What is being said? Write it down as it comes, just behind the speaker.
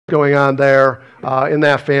going on there in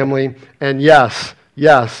that family. And yes,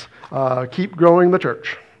 keep growing the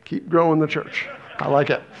church. Keep growing the church. I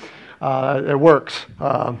like it. It works.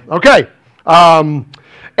 Okay.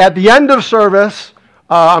 At the end of service,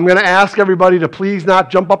 I'm going to ask everybody to please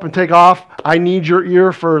not jump up and take off. I need your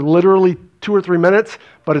ear for literally 2 or 3 minutes,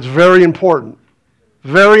 but it's very important.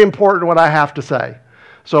 Very important what I have to say.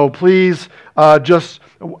 So please, I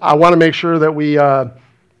want to make sure that we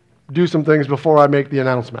do some things before I make the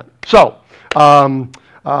announcement. So,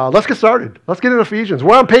 let's get started. Let's get into Ephesians.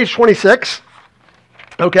 We're on page 26.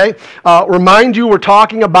 Okay. Remind you, we're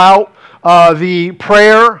talking about the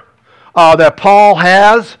prayer that Paul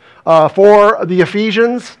has for the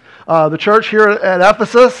Ephesians, the church here at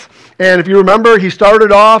Ephesus. And if you remember, he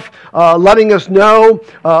started off letting us know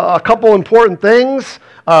a couple important things.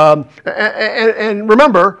 And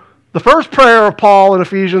remember, the first prayer of Paul in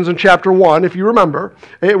Ephesians in chapter 1, if you remember,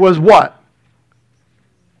 it was what?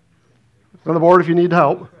 On the board if you need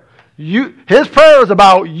help. His prayer is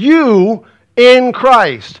about you in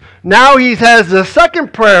Christ. Now he has the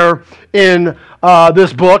second prayer in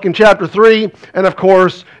this book in chapter 3, and of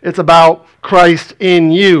course it's about Christ in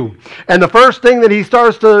you. And the first thing that he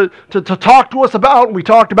starts to talk to us about, and we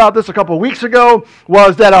talked about this a couple of weeks ago,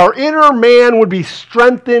 was that our inner man would be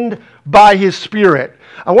strengthened by his Spirit.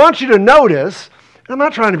 I want you to notice, I'm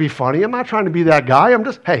not trying to be funny, I'm not trying to be that guy, I'm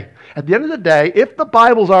just, hey, at the end of the day, if the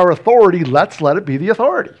Bible's our authority, let's let it be the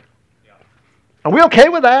authority. Are we okay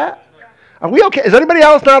with that? Are we okay? Is anybody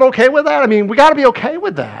else not okay with that? I mean, we got to be okay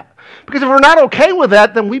with that. Because if we're not okay with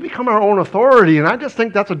that, then we become our own authority, and I just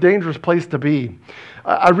think that's a dangerous place to be.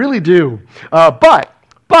 I really do. But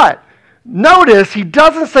notice he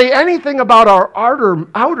doesn't say anything about our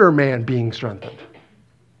outer man being strengthened.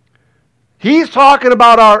 He's talking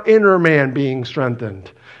about our inner man being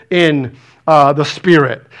strengthened in the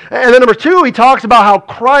Spirit. And then number 2, he talks about how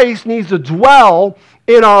Christ needs to dwell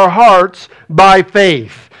in our hearts by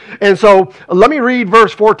faith. And so let me read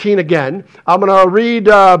verse 14 again. I'm going to read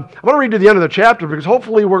to the end of the chapter because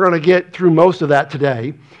hopefully we're going to get through most of that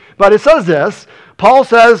today. But it says this. Paul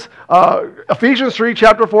says, Ephesians 3,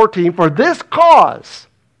 chapter 14, for this cause,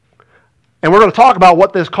 and we're going to talk about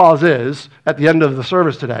what this cause is at the end of the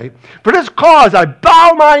service today. For this cause I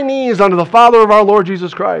bow my knees unto the Father of our Lord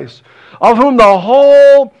Jesus Christ, of whom the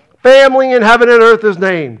whole family in heaven and earth is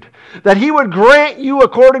named, that he would grant you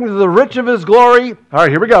according to the riches of his glory, all right,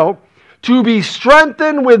 here we go, to be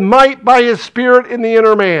strengthened with might by his Spirit in the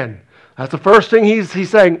inner man. That's the first thing he's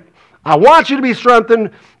saying. I want you to be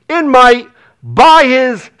strengthened in might by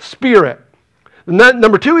his Spirit. And then,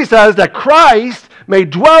 number 2, he says that Christ may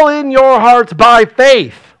dwell in your hearts by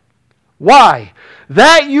faith. Why?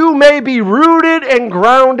 That you may be rooted and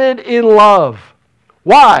grounded in love.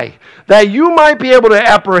 Why? That you might be able to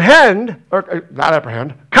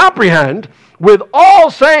comprehend with all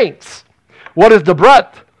saints what is the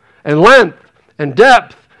breadth and length and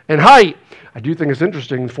depth and height. I do think it's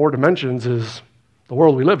interesting, 4 dimensions is the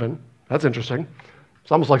world we live in. That's interesting.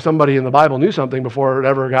 It's almost like somebody in the Bible knew something before it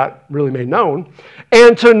ever got really made known.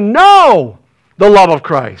 And to know the love of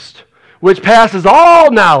Christ, which passes all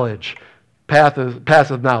knowledge,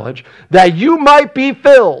 passive knowledge, that you might be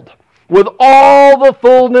filled with all the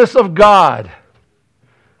fullness of God.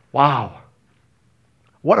 Wow.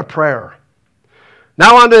 What a prayer.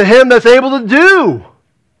 Now unto him that's able to do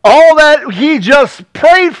all that he just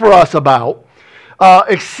prayed for us about,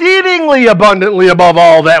 exceedingly abundantly above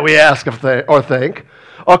all that we ask or think,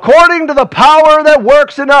 according to the power that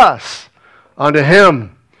works in us. Unto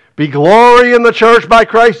him be glory in the church by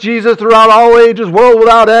Christ Jesus throughout all ages, world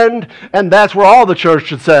without end. And that's where all the church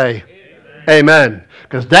should say, Amen.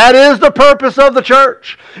 Because that is the purpose of the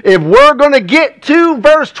church. If we're going to get to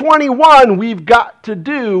verse 21, we've got to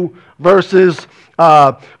do verses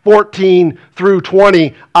 14 through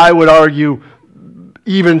 20, I would argue,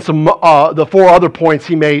 even the 4 other points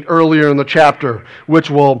he made earlier in the chapter, which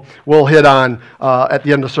we'll hit on at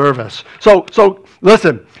the end of service. So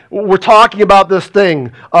listen, we're talking about this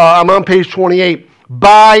thing. I'm on page 28.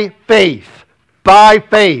 By faith. By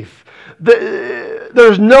faith.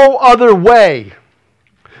 There's no other way.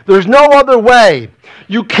 There's no other way.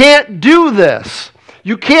 You can't do this.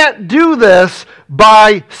 You can't do this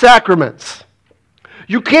by sacraments.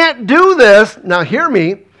 You can't do this, now hear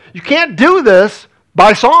me, you can't do this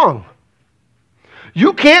by song.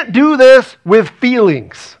 You can't do this with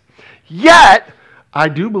feelings. Yet, I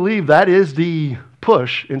do believe that is the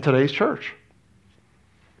push in today's church.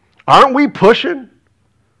 Aren't we pushing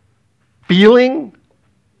feeling?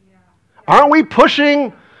 Aren't we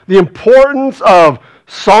pushing the importance of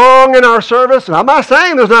song in our service, and I'm not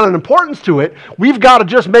saying there's not an importance to it, we've got to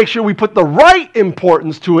just make sure we put the right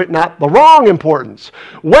importance to it, not the wrong importance.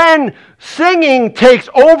 When singing takes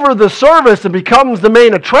over the service and becomes the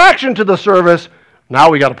main attraction to the service, now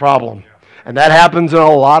we got a problem. And that happens in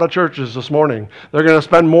a lot of churches this morning. They're going to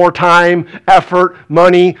spend more time, effort,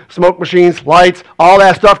 money, smoke machines, lights, all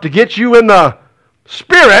that stuff to get you in the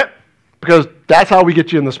spirit, because that's how we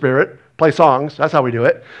get you in the spirit, play songs, that's how we do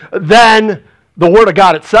it, than the Word of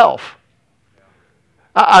God itself.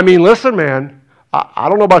 I mean, listen, man, I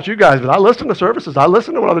don't know about you guys, but I listen to services. I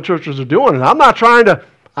listen to what other churches are doing, and I'm not trying to,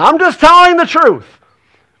 I'm just telling the truth.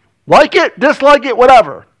 Like it, dislike it,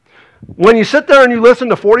 whatever. When you sit there and you listen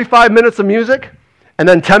to 45 minutes of music and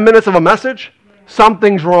then 10 minutes of a message,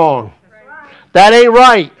 something's wrong. That ain't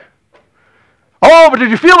right. Oh, but did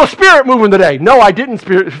you feel the Spirit moving today? No, I didn't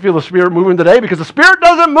feel the Spirit moving today because the Spirit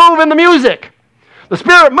doesn't move in the music. The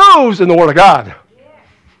Spirit moves in the Word of God.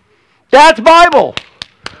 That's Bible.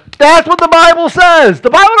 That's what the Bible says. The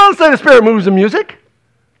Bible doesn't say the Spirit moves in music.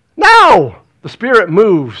 No, the Spirit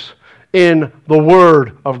moves in the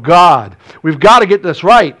Word of God. We've got to get this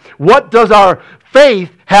right. What does our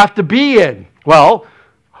faith have to be in? Well,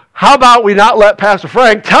 how about we not let Pastor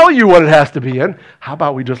Frank tell you what it has to be in? How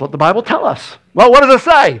about we just let the Bible tell us? Well, what does it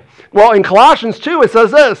say? Well, in Colossians 2, it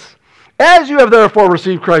says this: "As you have therefore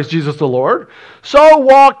received Christ Jesus the Lord, so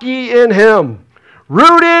walk ye in him,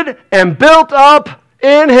 rooted and built up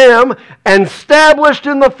in him, and established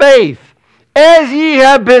in the faith, as ye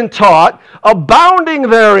have been taught, abounding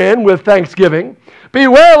therein with thanksgiving.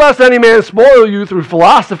 Beware lest any man spoil you through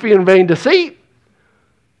philosophy and vain deceit."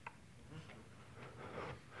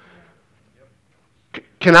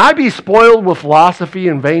 Can I be spoiled with philosophy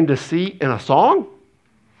and vain deceit in a song?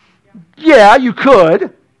 Yeah, you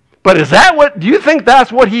could. But is that what, do you think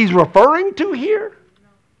that's what he's referring to here?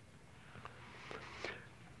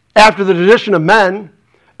 After the tradition of men,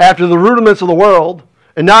 after the rudiments of the world,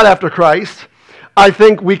 and not after Christ, I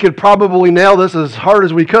think we could probably nail this as hard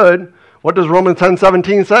as we could. What does Romans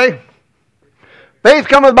 10:17 say? Faith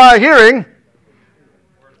cometh by hearing.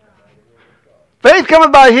 Faith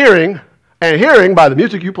cometh by hearing, and hearing by the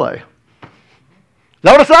music you play. Is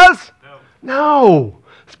that what it says? No.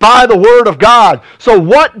 It's by the Word of God. So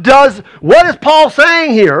what is Paul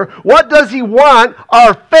saying here? What does he want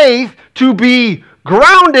our faith to be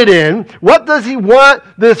grounded in? What does he want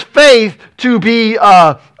this faith to be,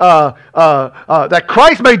 that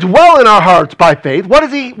Christ may dwell in our hearts by faith? What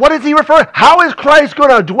is he referring? How is Christ going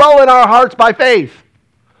to dwell in our hearts by faith?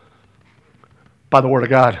 By the Word of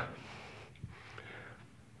God.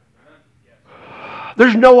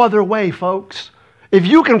 There's no other way, folks. If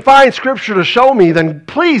you can find Scripture to show me, then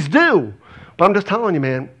please do. But I'm just telling you,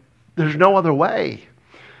 man, there's no other way.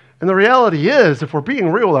 And the reality is, if we're being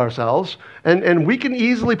real with ourselves, and we can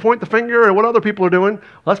easily point the finger at what other people are doing,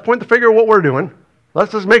 let's point the finger at what we're doing.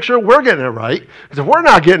 Let's just make sure we're getting it right. Because if we're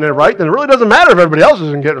not getting it right, then it really doesn't matter if everybody else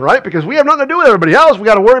isn't getting it right, because we have nothing to do with everybody else. We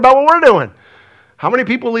got to worry about what we're doing. How many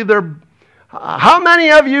people leave their... How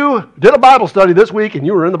many of you did a Bible study this week and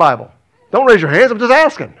you were in the Bible? Don't raise your hands, I'm just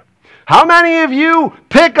asking. How many of you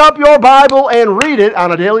pick up your Bible and read it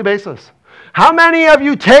on a daily basis? How many of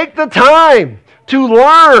you take the time to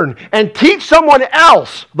learn and teach someone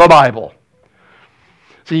else the Bible?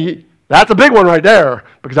 See, that's a big one right there,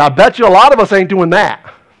 because I bet you a lot of us ain't doing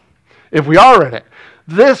that if we are in it.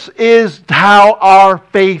 This is how our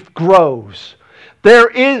faith grows.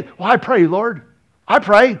 I pray, Lord. I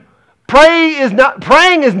pray. Praying is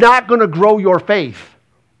not going to grow your faith.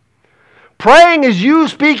 Praying is you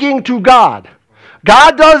speaking to God.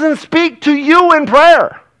 God doesn't speak to you in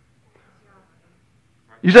prayer.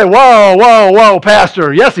 You say, whoa,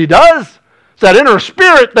 Pastor. Yes, he does. It's that inner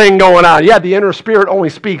spirit thing going on. Yeah, the inner spirit only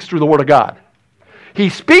speaks through the Word of God. He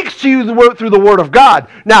speaks to you through the Word of God.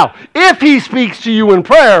 Now, if he speaks to you in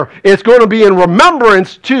prayer, it's going to be in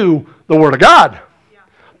remembrance to the Word of God.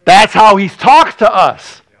 That's how he talks to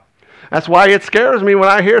us. That's why it scares me when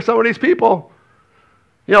I hear some of these people.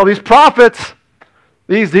 You know, these prophets,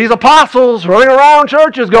 these apostles running around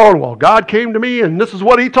churches going, well, God came to me and this is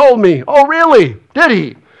what he told me. Oh, really? Did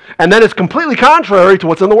he? And then it's completely contrary to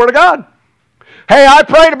what's in the Word of God. Hey, I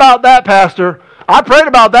prayed about that, Pastor. I prayed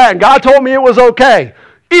about that and God told me it was okay.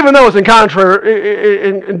 Even though it's in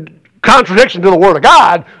contradiction to the Word of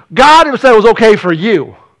God, God said it was okay for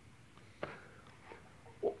you.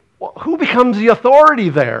 Well, who becomes the authority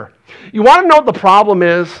there? You want to know what the problem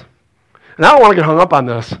is? And I don't want to get hung up on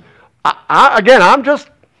this. I'm just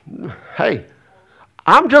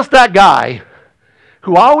that guy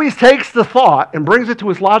who always takes the thought and brings it to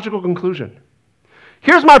its logical conclusion.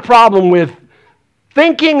 Here's my problem with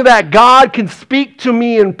thinking that God can speak to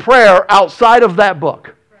me in prayer outside of that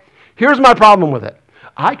book. Here's my problem with it.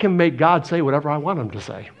 I can make God say whatever I want him to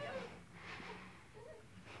say.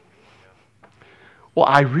 Well,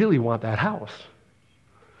 I really want that house.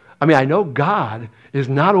 I mean, I know God is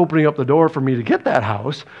not opening up the door for me to get that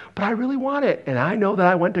house, but I really want it. And I know that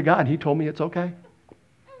I went to God and he told me it's okay.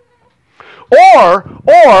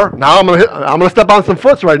 Or now I'm gonna step on some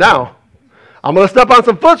foots right now.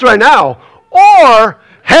 Or,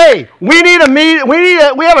 hey, we have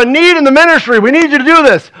a need in the ministry. We need you to do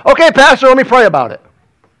this. Okay, Pastor, let me pray about it.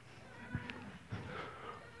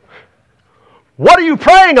 What are you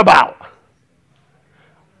praying about?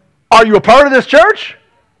 Are you a part of this church?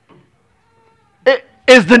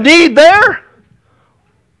 Is the need there?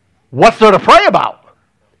 What's there to pray about?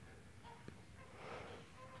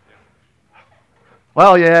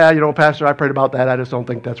 Well, yeah, Pastor, I prayed about that. I just don't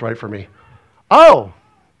think that's right for me. Oh,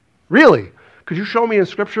 really? Could you show me in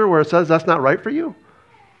Scripture where it says that's not right for you?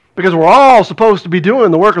 Because we're all supposed to be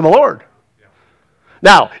doing the work of the Lord. Yeah.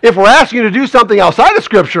 Now, if we're asking you to do something outside of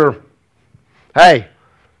Scripture, hey,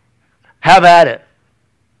 have at it.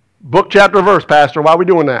 Book, chapter, verse, Pastor. Why are we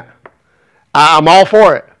doing that? I'm all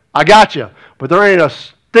for it. I got you. But there ain't a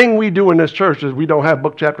thing we do in this church is we don't have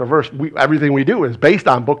book, chapter, verse. Everything we do is based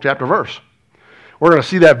on book, chapter, verse. We're going to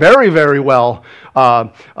see that very, very well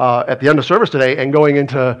at the end of service today and going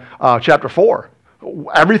into chapter 4.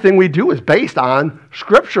 Everything we do is based on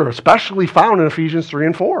Scripture, especially found in Ephesians 3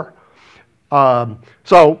 and 4.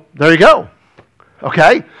 So there you go.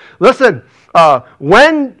 Okay? Listen,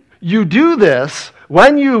 when you do this,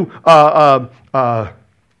 when you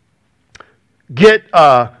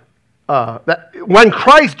when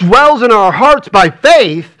Christ dwells in our hearts by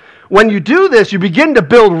faith, when you do this, you begin to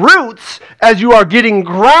build roots as you are getting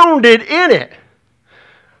grounded in it.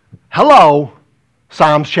 Hello,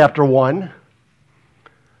 Psalms chapter 1,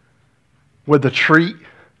 with the tree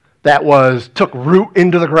that took root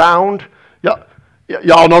into the ground.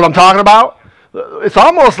 Y'all know what I'm talking about? It's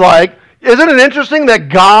almost like, isn't it interesting that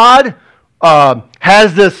God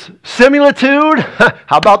has this similitude?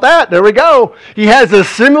 How about that? There we go. He has this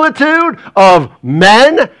similitude of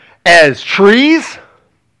men as trees.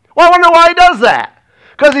 Well, I wonder why he does that.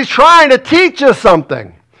 Because he's trying to teach us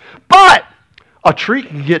something. But a tree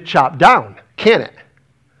can get chopped down, can't it?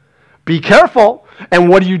 Be careful. And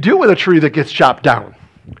what do you do with a tree that gets chopped down?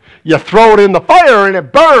 You throw it in the fire and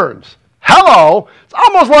it burns. Hello. It's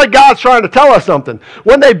almost like God's trying to tell us something.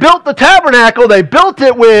 When they built the tabernacle, they built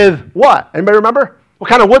it with what? Anybody remember? What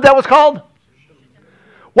kind of wood that was called?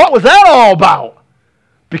 What was that all about?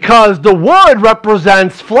 Because the wood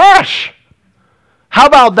represents flesh. How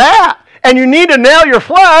about that? And you need to nail your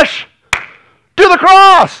flesh to the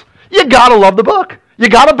cross. You got to love the book. You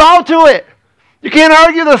got to bow to it. You can't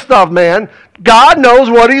argue this stuff, man. God knows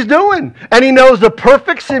what he's doing. And he knows the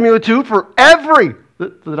perfect similitude for every,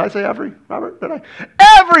 did I say every, Robert? Did I?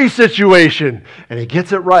 Every situation. And he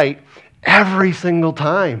gets it right every single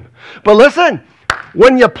time. But listen,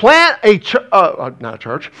 when you plant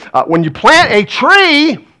when you plant a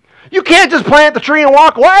tree, you can't just plant the tree and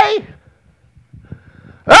walk away.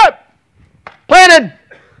 Planted.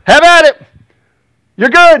 Have at it. You're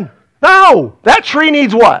good. No, that tree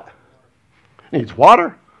needs what? It needs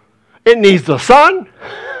water. It needs the sun.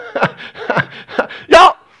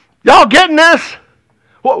 Y'all getting this?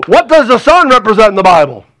 What does the sun represent in the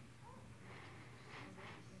Bible?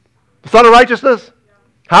 The sun of righteousness?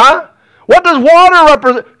 Huh? What does water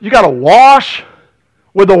represent? You got to wash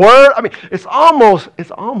with the word. I mean, it's almost,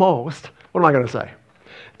 what am I going to say?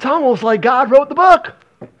 It's almost like God wrote the book.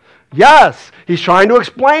 Yes, he's trying to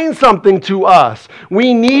explain something to us.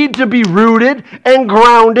 We need to be rooted and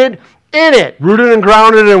grounded in it. Rooted and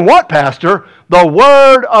grounded in what, Pastor? The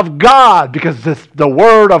Word of God, because it's the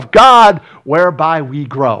Word of God whereby we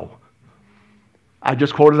grow. I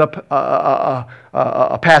just quoted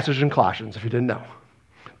a passage in Colossians, if you didn't know.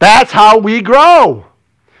 That's how we grow.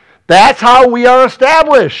 That's how we are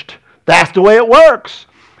established. That's the way it works.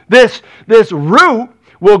 This root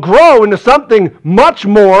will grow into something much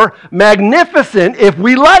more magnificent if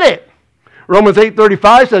we let it. Romans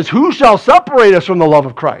 8:35 says, "Who shall separate us from the love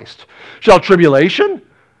of Christ? Shall tribulation?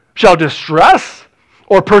 Shall distress?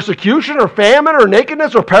 Or persecution? Or famine? Or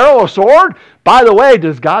nakedness? Or peril? Or sword?" By the way,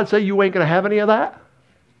 does God say you ain't going to have any of that?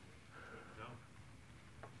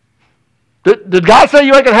 No. Did God say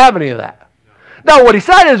you ain't going to have any of that? No. Now, what he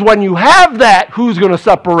said is when you have that, who's going to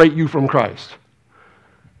separate you from Christ?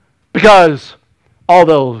 Because all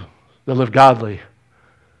those that live godly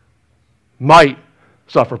might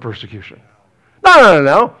suffer persecution.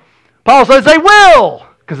 No. Paul says they will,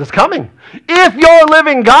 because it's coming. If you're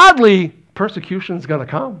living godly, persecution is going to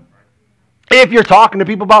come. If you're talking to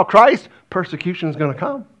people about Christ, persecution is going to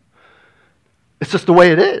come. It's just the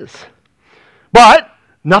way it is. But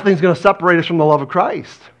nothing's going to separate us from the love of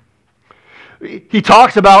Christ. He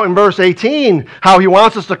talks about in verse 18 how he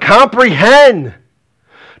wants us to comprehend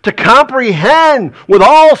with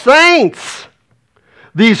all saints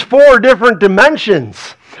these four different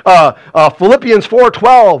dimensions. Philippians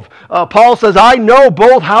 4:12, Paul says, I know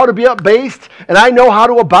both how to be abased and I know how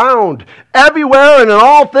to abound. Everywhere and in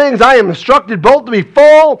all things I am instructed both to be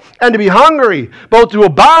full and to be hungry, both to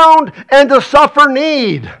abound and to suffer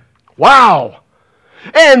need. Wow.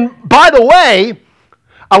 And by the way,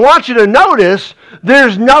 I want you to notice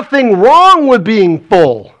there's nothing wrong with being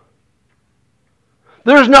full.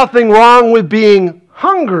 There's nothing wrong with being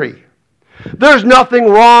hungry. There's nothing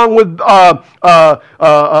wrong with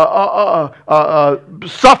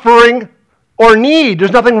suffering or need.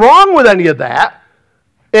 There's nothing wrong with any of that.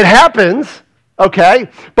 It happens, okay?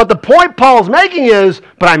 But the point Paul's making is,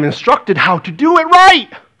 but I'm instructed how to do it right.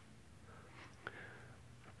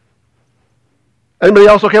 Anybody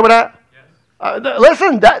else okay with that? Yes.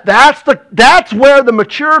 Listen, that's where the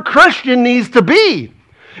mature Christian needs to be.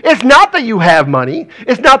 It's not that you have money.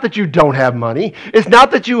 It's not that you don't have money. It's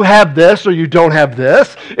not that you have this or you don't have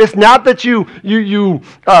this. It's not that you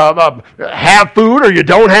have food or you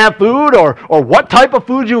don't have food or what type of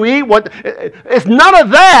food you eat. It's none of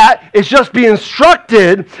that. It's just be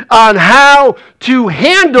instructed on how to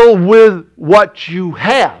handle with what you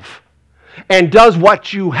have. And does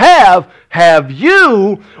what you have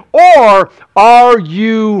you, or are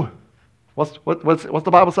you, what's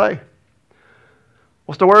the Bible say?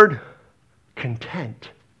 What's the word? Content.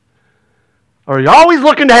 Or are you always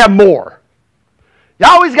looking to have more? You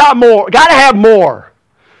always got more, got to have more.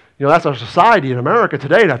 You know, that's our society in America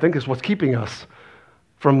today, and I think is what's keeping us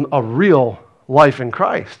from a real life in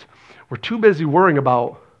Christ. We're too busy worrying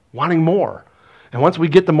about wanting more. And once we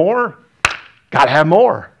get the more, got to have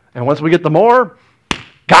more. And once we get the more,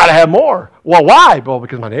 got to have more. Well, why? Well,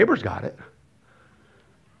 because my neighbor's got it.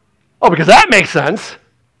 Oh, because that makes sense.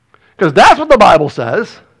 Because that's what the Bible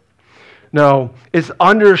says. No, it's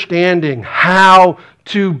understanding how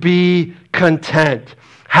to be content,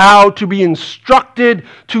 how to be instructed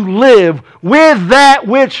to live with that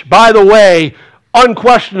which, by the way,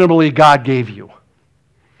 unquestionably God gave you.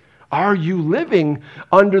 Are you living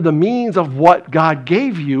under the means of what God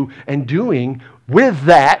gave you and doing with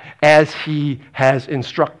that as He has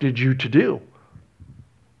instructed you to do?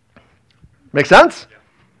 Make sense?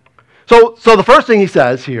 So the first thing he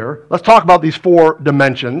says here, let's talk about these four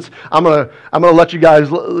dimensions. I'm gonna let you guys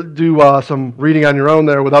do some reading on your own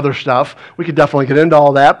there with other stuff. We could definitely get into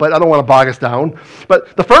all that, but I don't want to bog us down.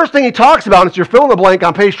 But the first thing he talks about, is you're fill in the blank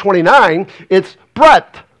on page 29, it's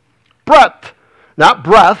breadth. Breadth. Not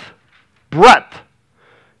breath. Breadth.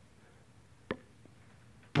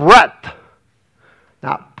 Breadth.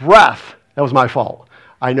 Not breath. That was my fault.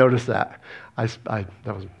 I noticed that. That's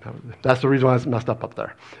the reason why I messed up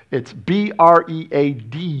there. It's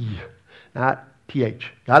B-R-E-A-D, not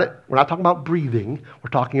T-H. Got it? We're not talking about breathing.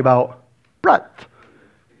 We're talking about breadth,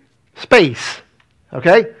 space.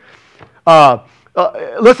 Okay?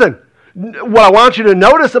 Listen, what I want you to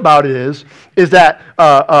notice about it is that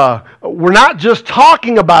we're not just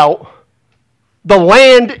talking about the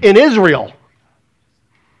land in Israel.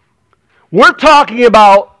 We're talking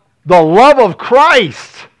about the love of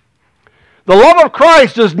Christ. The love of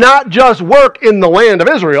Christ does not just work in the land of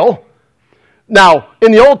Israel. Now,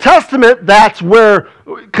 in the Old Testament, that's where,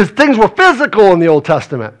 because things were physical in the Old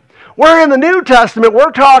Testament. Where in the New Testament, we're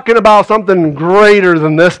talking about something greater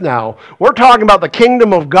than this now. We're talking about the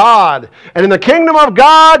kingdom of God. And in the kingdom of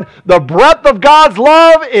God, the breadth of God's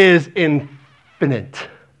love is infinite.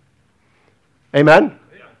 Amen?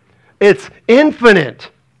 It's infinite.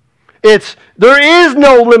 There is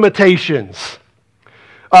no limitations.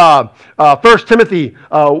 1 Timothy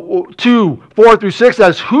 2, 4 through 6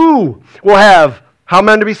 says, who will have how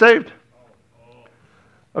men to be saved?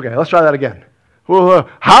 Okay, let's try that again.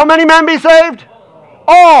 How many men be saved?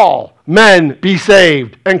 All men be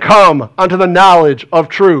saved and come unto the knowledge of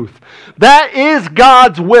truth. That is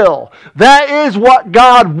God's will. That is what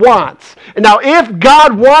God wants. And now, if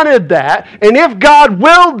God wanted that, and if God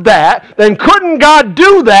willed that, then couldn't God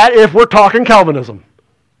do that if we're talking Calvinism?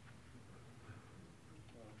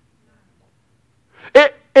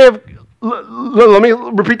 Let me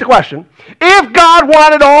repeat the question. If God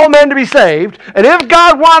wanted all men to be saved, and if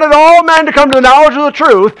God wanted all men to come to the knowledge of the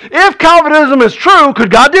truth, if Calvinism is true,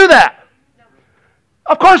 could God do that? No.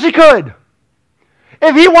 Of course He could.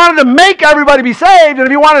 If He wanted to make everybody be saved, and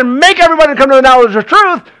if He wanted to make everybody come to the knowledge of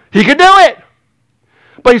truth, He could do it.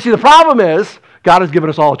 But you see, the problem is, God has given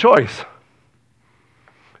us all a choice.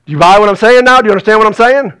 Do you buy what I'm saying now? Do you understand what I'm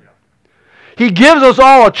saying? He gives us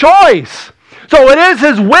all a choice. So it is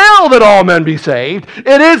His will that all men be saved.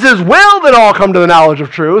 It is His will that all come to the knowledge of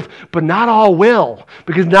truth, but not all will,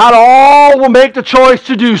 because not all will make the choice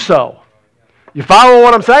to do so. You follow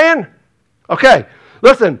what I'm saying? Okay,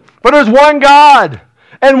 listen. For there's one God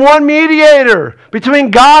and one mediator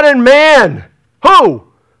between God and man. Who?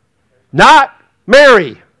 Not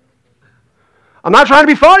Mary. I'm not trying to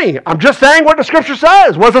be funny. I'm just saying what the Scripture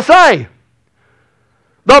says. What does it say?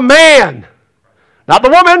 The man. Not the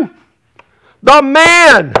woman. The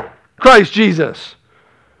man, Christ Jesus.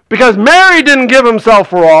 Because Mary didn't give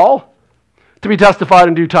Himself for all to be testified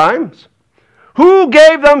in due times. Who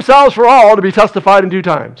gave themselves for all to be testified in due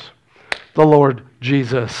times? The Lord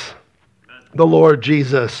Jesus. The Lord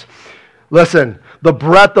Jesus. Listen, the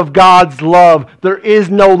breadth of God's love, there is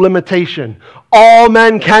no limitation. All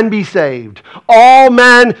men can be saved. All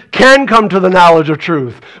men can come to the knowledge of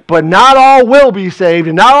truth. But not all will be saved,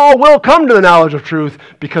 and not all will come to the knowledge of truth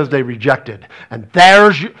because they rejected. And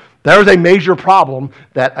there's a major problem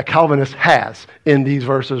that a Calvinist has in these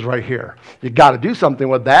verses right here. You've got to do something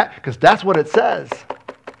with that, because that's what it says.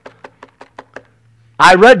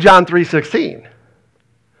 I read John 3:16.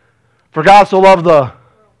 For God so loved the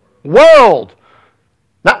world.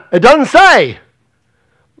 Now, it doesn't say,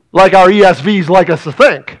 like our ESVs like us to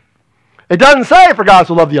think. It doesn't say, for God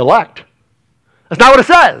so loved the elect. That's not what it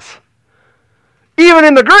says. Even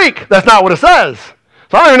in the Greek, that's not what it says.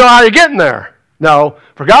 So I don't even know how you're getting there. No,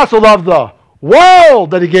 for God so loved the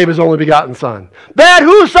world that He gave His only begotten Son, that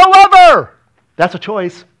whosoever, that's a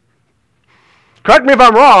choice. Correct me if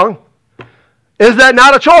I'm wrong. Is that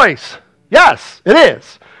not a choice? Yes, it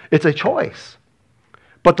is. It's a choice.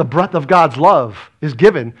 But the breadth of God's love is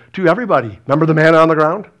given to everybody. Remember the manna on the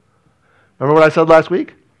ground? Remember what I said last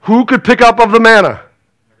week? Who could pick up of the manna?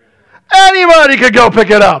 Anybody could go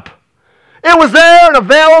pick it up. It was there and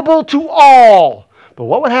available to all. But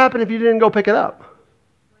what would happen if you didn't go pick it up?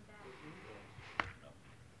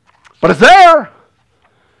 But it's there.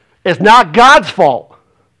 It's not God's fault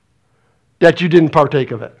that you didn't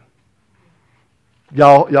partake of it.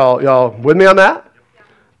 Y'all with me on that?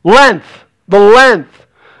 Length. The length.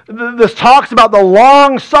 This talks about the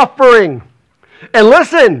long suffering. And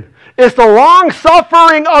listen, it's the long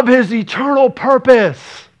suffering of His eternal purpose.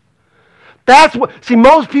 That's what, see,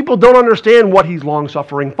 most people don't understand what He's long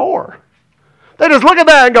suffering for. They just look at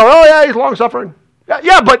that and go, oh yeah, He's long suffering.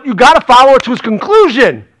 Yeah, but you got to follow it to its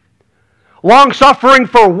conclusion. Long suffering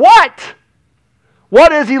for what?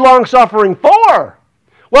 What is He long suffering for?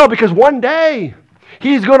 Well, because one day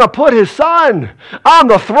He's going to put His Son on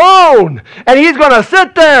the throne, and He's going to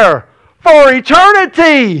sit there for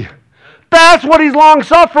eternity. That's what He's long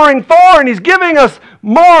suffering for, and He's giving us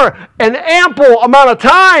more an ample amount of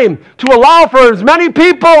time to allow for as many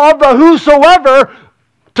people of the whosoever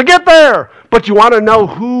to get there. But you want to know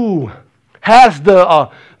who has the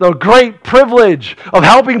great privilege of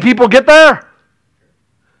helping people get there?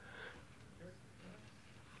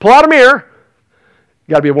 Pull out a mirror.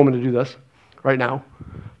 You got to be a woman to do this right now.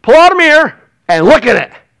 Pull out a mirror and look at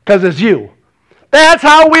it, because it's you. That's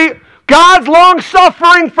how God's long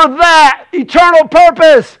suffering for that eternal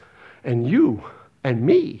purpose. And you and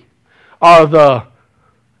me are the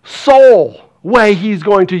sole way He's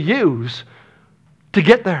going to use to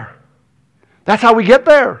get there. That's how we get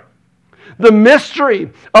there. The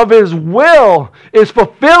mystery of His will is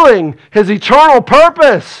fulfilling His eternal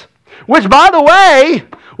purpose, which, by the way,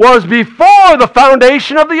 was before the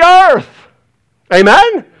foundation of the earth.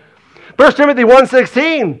 Amen? 1 Timothy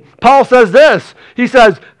 1:16, Paul says this. He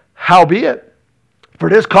says, howbeit, for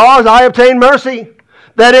this cause I obtain mercy,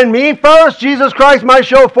 that in me first Jesus Christ might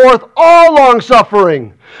show forth all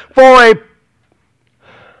longsuffering, you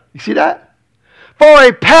see that? For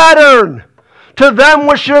a pattern to them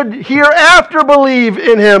which should hereafter believe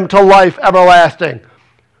in Him to life everlasting.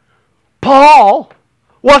 Paul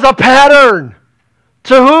was a pattern.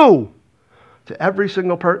 To who? To every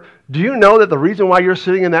single person. Do you know that the reason why you're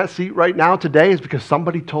sitting in that seat right now today is because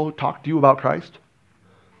somebody talked to you about Christ?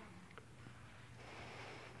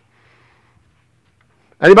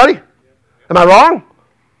 Anybody? Am I wrong?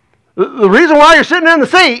 The reason why you're sitting in the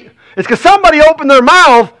seat is because somebody opened their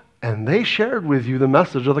mouth and they shared with you the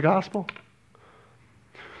message of the gospel.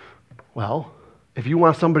 Well, if you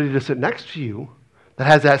want somebody to sit next to you that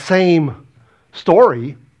has that same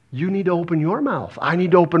story, you need to open your mouth. I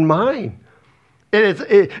need to open mine.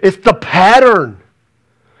 It's the pattern.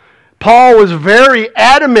 Paul was very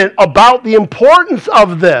adamant about the importance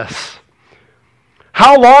of this.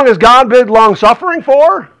 How long has God been long-suffering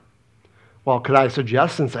for? Well, could I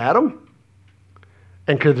suggest since Adam?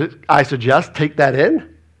 And could I suggest take that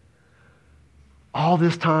in? All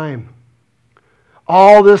this time,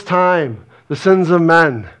 the sins of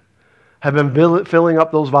men have been filling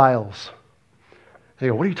up those vials. They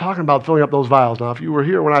go, what are you talking about filling up those vials? Now, if you were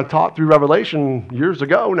here when I taught through Revelation years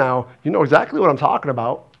ago now, you know exactly what I'm talking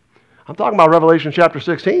about. I'm talking about Revelation chapter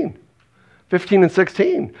 16, 15 and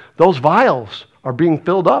 16. Those vials are being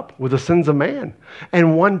filled up with the sins of man.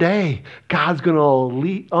 And one day, God's going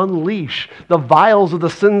to unleash the vials of the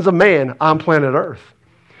sins of man on planet Earth.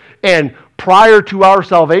 And prior to our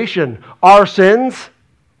salvation, our sins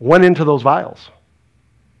went into those vials.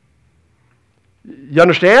 You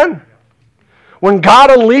understand? When God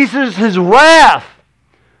unleashes his wrath,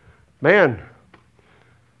 man,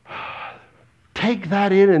 take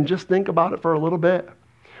that in and just think about it for a little bit.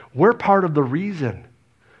 We're part of the reason.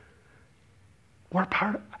 We're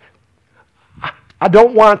part of... I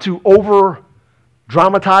don't want to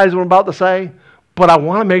over-dramatize what I'm about to say, but I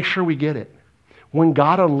want to make sure we get it. When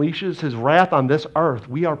God unleashes his wrath on this earth,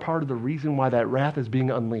 we are part of the reason why that wrath is being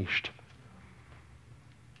unleashed.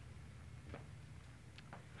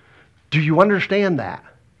 Do you understand that?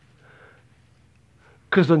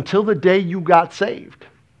 Because until the day you got saved,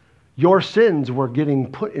 your sins were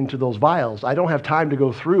getting put into those vials. I don't have time to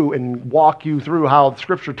go through and walk you through how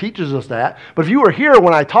Scripture teaches us that. But if you were here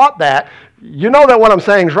when I taught that, you know that what I'm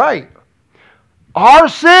saying is right. Our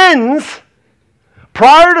sins,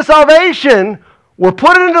 prior to salvation, were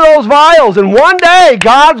put into those vials. And one day,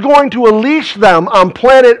 God's going to unleash them on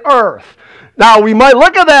planet Earth. Now, we might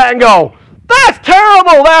look at that and go, that's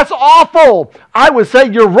terrible, that's awful. I would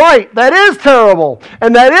say you're right, that is terrible,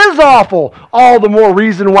 and that is awful. All the more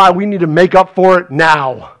reason why we need to make up for it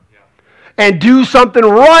now. And do something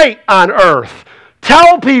right on earth.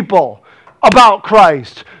 Tell people about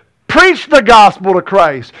Christ. Preach the gospel to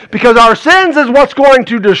Christ. Because our sins is what's going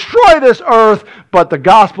to destroy this earth, but the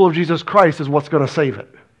gospel of Jesus Christ is what's going to save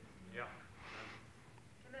it. Yeah.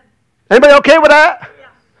 Anybody okay with that? Yeah.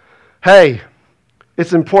 Hey,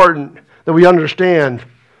 it's important that we understand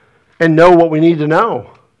and know what we need to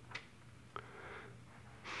know.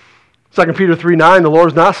 2 Peter 3:9, the Lord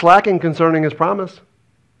is not slacking concerning his promise,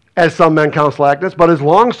 as some men count slackness, but is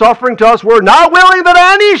long-suffering to us. We're not willing that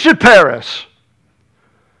any should perish.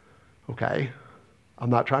 Okay,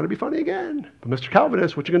 I'm not trying to be funny again, but Mr.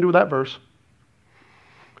 Calvinist, what you going to do with that verse?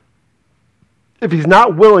 If he's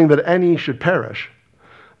not willing that any should perish,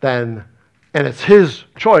 then... and it's his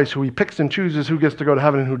choice who he picks and chooses who gets to go to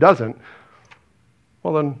heaven and who doesn't,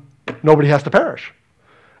 well then, nobody has to perish.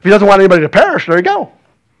 If he doesn't want anybody to perish, there you go.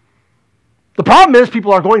 The problem is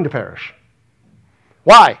people are going to perish.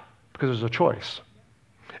 Why? Because there's a choice.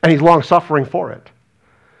 And he's long-suffering for it.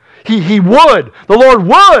 The Lord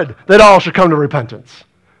would that all should come to repentance.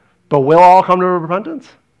 But will all come to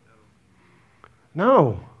repentance?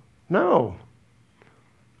 No.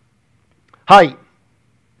 Height.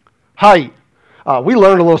 We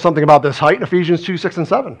learned a little something about this height in Ephesians 2, 6, and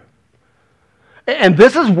 7. And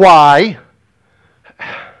this is why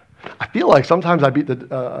I feel like sometimes I beat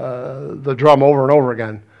the drum over and over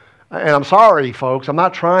again. And I'm sorry, folks. I'm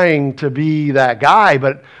not trying to be that guy,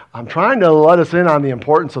 but I'm trying to let us in on the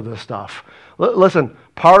importance of this stuff. Listen,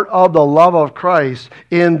 part of the love of Christ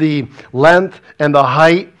in the length and the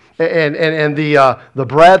height and the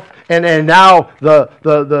breadth and now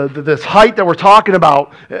this height that we're talking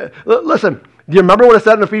about. Listen, do you remember what it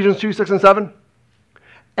said in Ephesians 2, 6, and 7?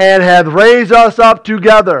 And hath raised us up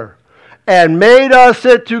together and made us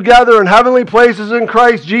sit together in heavenly places in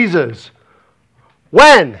Christ Jesus.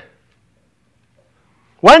 When?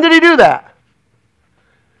 When did he do that?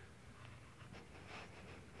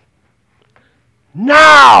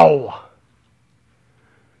 Now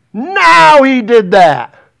he did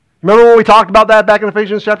that. Remember when we talked about that back in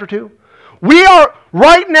Ephesians chapter 2? We're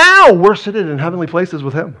sitting in heavenly places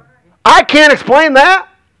with him. I can't explain that.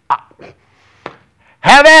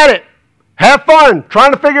 Have at it. Have fun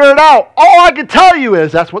trying to figure it out. All I can tell you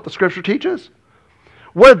is that's what the Scripture teaches.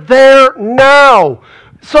 We're there now.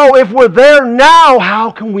 So if we're there now,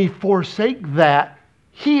 how can we forsake that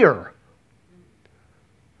here?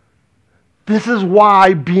 This is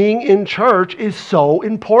why being in church is so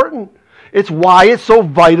important. It's why it's so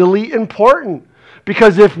vitally important.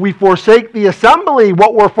 Because if we forsake the assembly,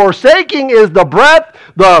 what we're forsaking is the breadth,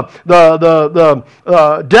 the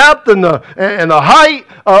depth, and the height,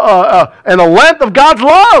 and the length of God's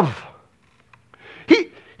love.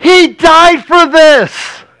 He died for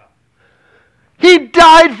this. He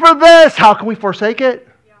died for this. How can we forsake it?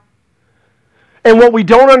 Yeah. And what we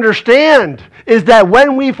don't understand is that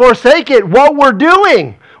when we forsake it, what we're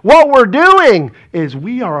doing, What we're doing is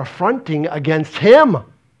we are affronting against him.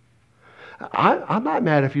 I'm not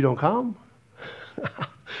mad if you don't come.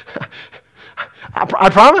 I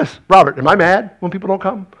promise. Robert, am I mad when people don't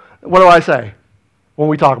come? What do I say when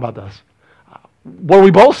we talk about this? What do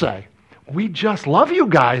we both say? We just love you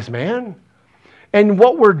guys, man. And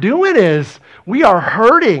what we're doing is we are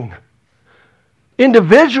hurting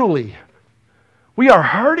individually. We are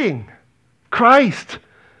hurting Christ.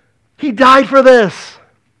 He died for this.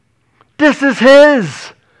 This is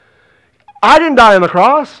his. I didn't die on the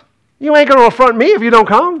cross. You ain't going to affront me if you don't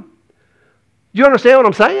come. You understand what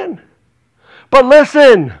I'm saying? But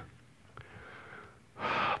listen.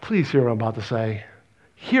 Please hear what I'm about to say.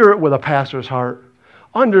 Hear it with a pastor's heart.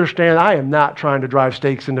 Understand, I am not trying to drive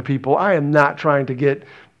stakes into people. I'm not.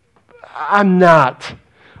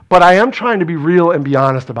 But I am trying to be real and be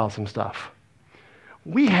honest about some stuff.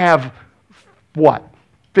 We have,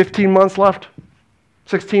 15 months left?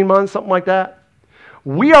 16 months, something like that?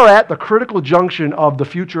 We are at the critical junction of the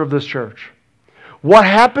future of this church. What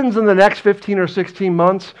happens in the next 15 or 16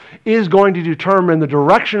 months is going to determine the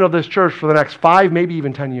direction of this church for the next 5, maybe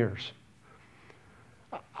even 10 years.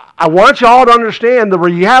 I want you all to understand the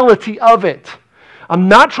reality of it. I'm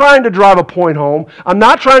not trying to drive a point home. I'm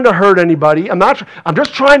not trying to hurt anybody. I'm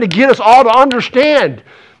just trying to get us all to understand.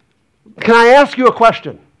 Can I ask you a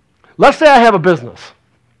question? Let's say I have a business,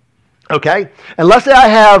 okay? And let's say I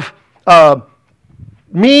have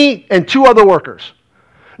me and 2 other workers.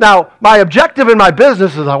 Now, my objective in my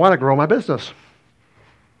business is I want to grow my business.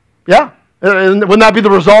 Yeah? And wouldn't that be the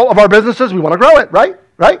result of our businesses? We want to grow it, right?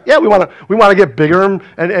 Right? Yeah, we want to get bigger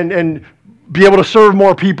and be able to serve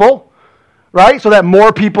more people, right? So that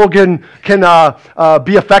more people can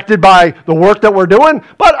be affected by the work that we're doing.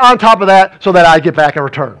 But on top of that, so that I get back a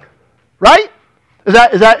return, right? Is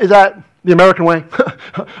that the American way?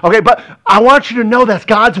 Okay, but I want you to know that's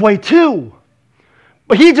God's way too.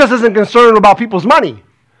 But he just isn't concerned about people's money.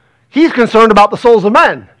 He's concerned about the souls of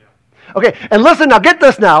men. Okay, and listen, now get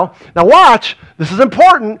this now. Now watch, this is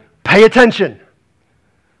important. Pay attention.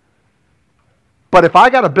 But if I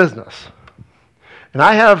got a business, and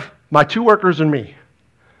I have my 2 workers and me,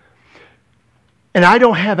 and I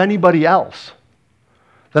don't have anybody else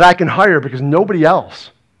that I can hire because nobody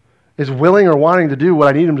else is willing or wanting to do what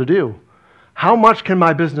I need them to do, how much can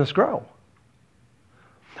my business grow?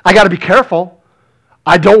 I got to be careful.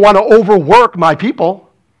 I don't want to overwork my people.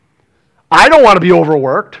 I don't want to be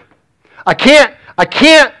overworked. I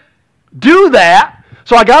can't do that,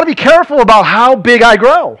 so I got to be careful about how big I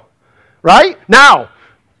grow. Right? Now,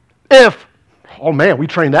 if, oh man, we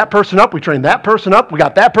trained that person up, we got that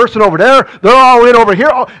person over there, they're all in over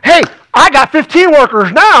here. Oh, hey, I got 15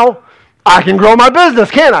 workers now, I can grow my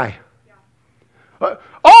business, can't I? Yeah.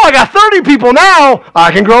 Oh, I got 30 people now,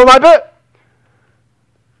 I can grow my business.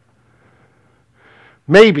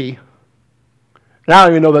 Maybe, and I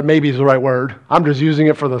don't even know that maybe is the right word, I'm just using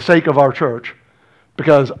it for the sake of our church,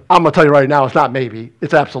 because I'm going to tell you right now, it's not maybe,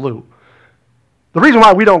 it's absolute. The reason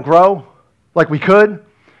why we don't grow like we could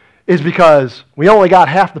is because we only got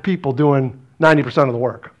half the people doing 90% of the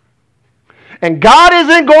work. And God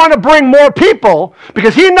isn't going to bring more people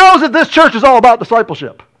because he knows that this church is all about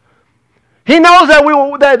discipleship. He knows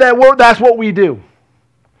that that's what we do.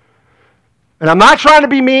 And I'm not trying to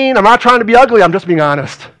be mean. I'm not trying to be ugly. I'm just being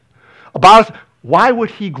honest about us. Why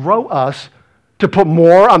would he grow us to put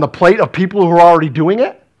more on the plate of people who are already doing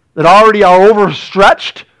it, that already are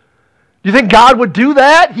overstretched? Do you think God would do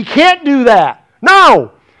that? He can't do that.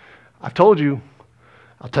 No. I've told you.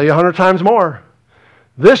 I'll tell you 100 times more.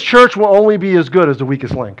 This church will only be as good as the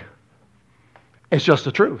weakest link. It's just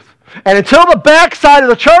the truth. And until the backside of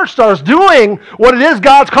the church starts doing what it is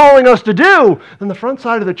God's calling us to do, then the front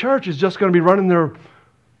side of the church is just going to be running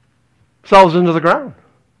themselves into the ground.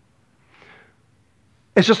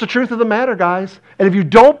 It's just the truth of the matter, guys. And if you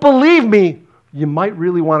don't believe me, you might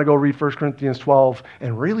really want to go read 1 Corinthians 12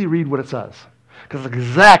 and really read what it says. Because it's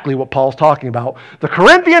exactly what Paul's talking about. The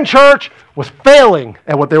Corinthian church was failing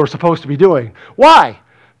at what they were supposed to be doing. Why?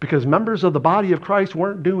 Because members of the body of Christ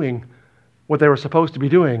weren't doing what they were supposed to be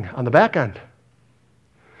doing on the back end.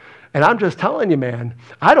 And I'm just telling you, man,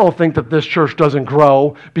 I don't think that this church doesn't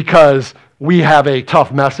grow because we have a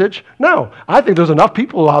tough message. No, I think there's enough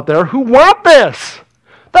people out there who want this.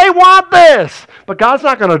 They want this. But God's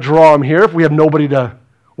not going to draw them here if we have nobody to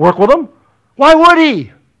work with them. Why would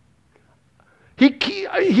he? He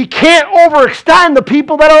can't overextend the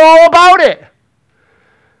people that are all about it.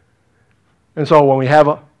 And so when we have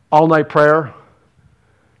an all-night prayer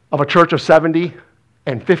of a church of 70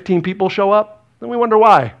 and 15 people show up, then we wonder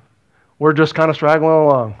why. We're just kind of straggling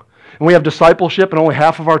along. and we have discipleship and only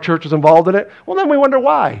half of our church is involved in it, well, then we wonder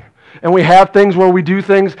why. And we have things where we do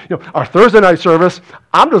things, our Thursday night service,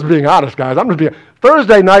 I'm just being honest, guys.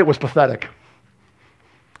 Thursday night was pathetic.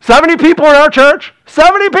 70 people in our church,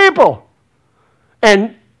 70 people.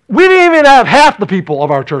 And we didn't even have half the people of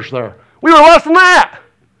our church there. We were less than that.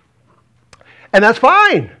 And that's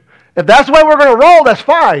fine. If that's the way we're going to roll, that's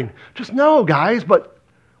fine. Just know, guys, but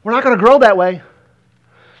we're not going to grow that way.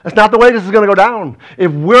 That's not the way this is going to go down.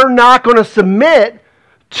 If we're not going to submit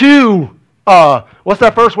to, what's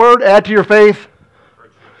that first word? Add to your faith.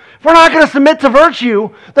 If we're not going to submit to virtue,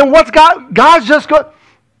 then what's God's just going...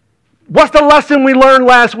 What's the lesson we learned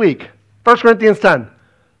last week? 1 Corinthians 10.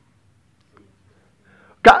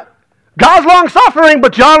 God's long-suffering,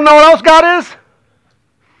 but y'all know what else God is?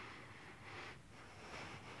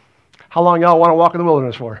 How long y'all want to walk in the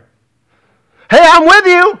wilderness for? Hey, I'm with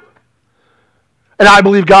you. And I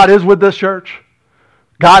believe God is with this church.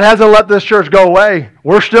 God hasn't let this church go away.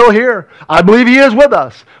 We're still here. I believe He is with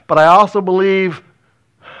us. But I also believe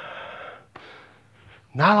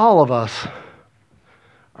not all of us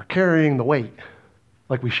are carrying the weight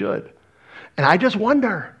like we should. And I just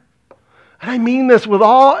wonder, and I mean this with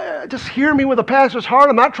just hear me with a pastor's heart.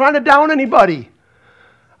 I'm not trying to down anybody.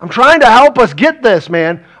 I'm trying to help us get this,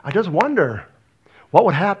 man. I just wonder what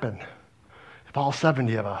would happen if all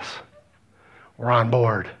 70 of us were on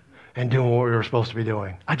board and doing what we were supposed to be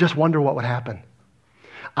doing. I just wonder what would happen.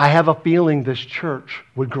 I have a feeling this church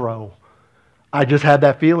would grow. I just had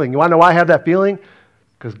that feeling. You want to know why I have that feeling?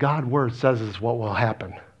 Because God's word says this is what will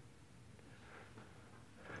happen.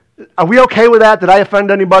 Are we okay with that? Did I offend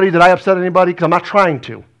anybody? Did I upset anybody? Because I'm not trying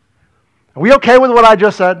to. Are we okay with what I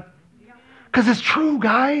just said? Because it's true,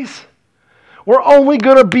 guys. We're only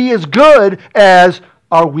going to be as good as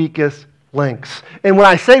our weakest links. And when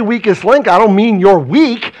I say weakest link, I don't mean you're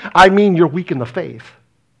weak. I mean you're weak in the faith.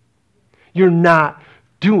 You're not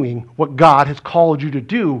doing what God has called you to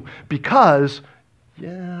do because,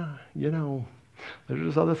 there's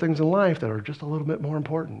just other things in life that are just a little bit more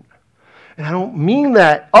important. And I don't mean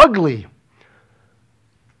that ugly.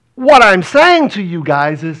 What I'm saying to you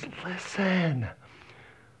guys is, listen.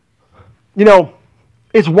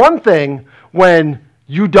 It's one thing when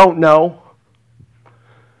you don't know.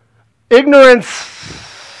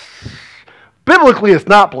 Ignorance, biblically, it's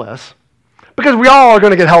not bliss because we all are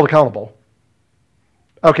going to get held accountable.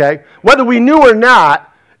 Okay? Whether we knew or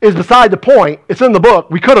not is beside the point. It's in the book.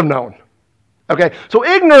 We could have known. Okay? So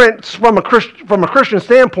ignorance from a Christian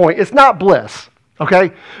standpoint, it's not bliss.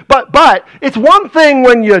 Okay? But it's one thing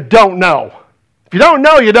when you don't know. If you don't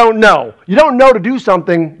know, you don't know. You don't know to do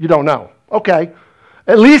something, you don't know. Okay.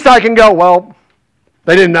 At least I can go, well,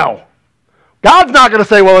 they didn't know. God's not going to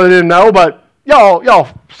say, well, they didn't know, but y'all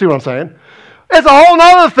see what I'm saying. It's a whole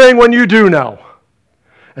other thing when you do know.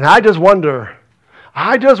 And I just wonder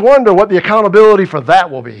what the accountability for that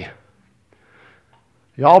will be.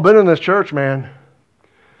 Y'all been in this church, man.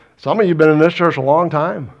 Some of you have been in this church a long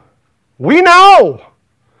time. We know.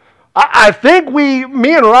 I think me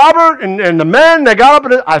and Robert and the men that got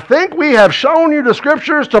up, I think we have shown you the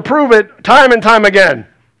scriptures to prove it time and time again.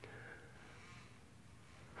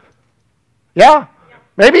 Yeah?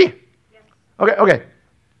 Maybe? Yes. Okay.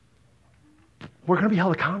 We're going to be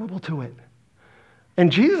held accountable to it.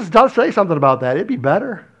 And Jesus does say something about that. It'd be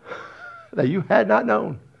better that you had not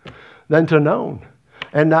known than to known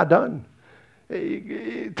and not done.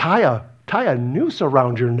 Tie a noose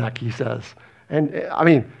around your neck, he says. And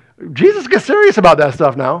Jesus gets serious about that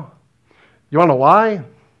stuff now. You want to know why?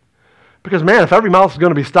 Because, man, if every mouth is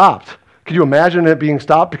going to be stopped, can you imagine it being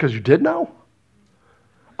stopped because you did know?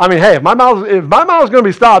 Hey, if my mouth is going to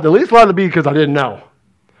be stopped, at least let it be because I didn't know.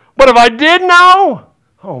 But if I did know,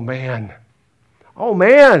 oh, man.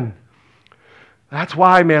 That's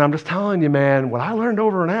why, man, I'm just telling you, man, what I learned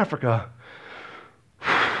over in Africa,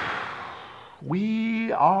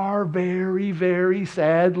 we are very, very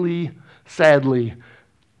sadly,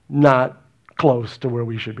 not close to where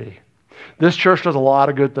we should be. This church does a lot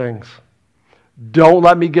of good things. Don't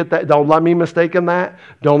let me get that. Don't let me mistake in that.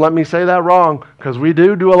 Don't let me say that wrong, because we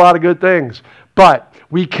do a lot of good things. But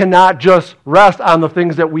we cannot just rest on the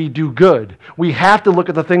things that we do good. We have to look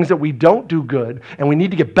at the things that we don't do good, and we need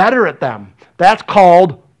to get better at them. That's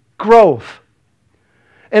called growth.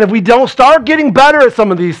 And if we don't start getting better at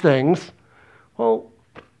some of these things, well,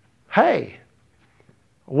 hey,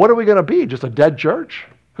 what are we going to be? Just a dead church?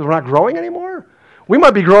 Because we're not growing anymore? We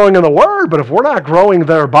might be growing in the Word, but if we're not growing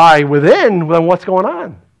thereby within, then what's going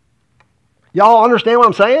on? Y'all understand what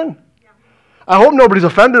I'm saying? Yeah. I hope nobody's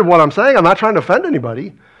offended what I'm saying. I'm not trying to offend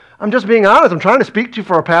anybody. I'm just being honest. I'm trying to speak to you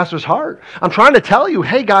for a pastor's heart. I'm trying to tell you,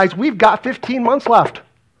 hey guys, we've got 15 months left.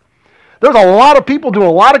 There's a lot of people doing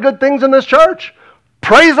a lot of good things in this church.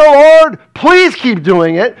 Praise the Lord. Please keep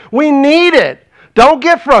doing it. We need it. Don't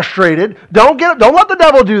get frustrated. Don't let the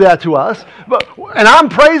devil do that to us. And I'm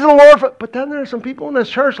praising the Lord. But then there's some people in this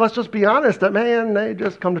church, let's just be honest, that, man, they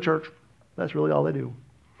just come to church. That's really all they do.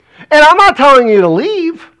 And I'm not telling you to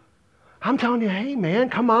leave. I'm telling you, hey, man,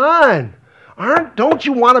 come on. Don't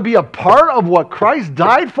you want to be a part of what Christ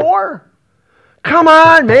died for? Come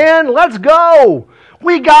on, man, let's go.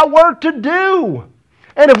 We got work to do.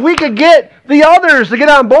 And if we could get the others to get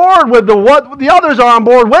on board with what the others are on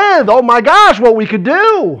board with, oh my gosh, what we could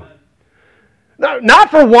do.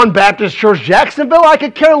 Not for One Baptist Church Jacksonville. I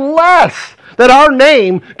could care less that our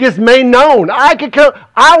name gets made known. I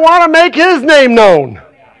want to make His name known.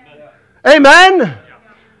 Amen?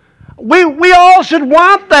 We all should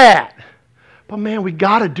want that. But man, we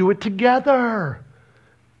got to do it together.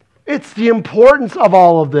 It's the importance of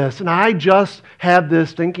all of this. And I just have this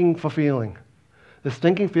stinking feeling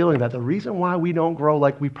that the reason why we don't grow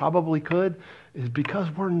like we probably could is because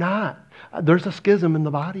we're not. There's a schism in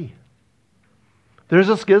the body. There's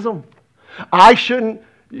a schism.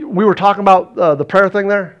 We were talking about the prayer thing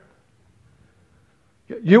there.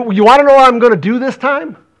 You want to know what I'm going to do this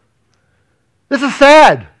time? This is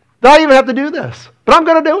sad that I even have to do this, but I'm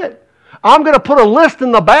going to do it. I'm going to put a list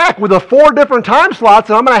in the back with the 4 different time slots,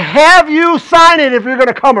 and I'm going to have you sign it if you're going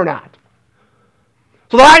to come or not,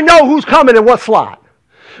 so that I know who's coming in what slot.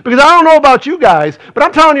 Because I don't know about you guys, but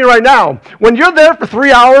I'm telling you right now, when you're there for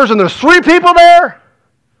 3 hours and there's 3 people there,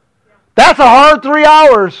 that's a hard 3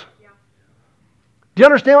 hours. Do you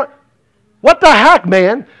understand? What the heck,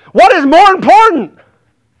 man? What is more important?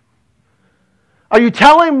 Are you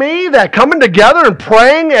telling me that coming together and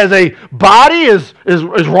praying as a body is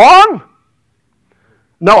wrong?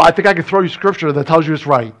 No, I think I can throw you scripture that tells you it's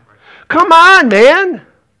right. Come on, man.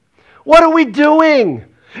 What are we doing?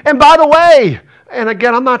 And by the way, and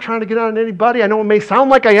again, I'm not trying to get on anybody. I know it may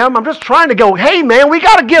sound like I am. I'm just trying to go, hey, man, we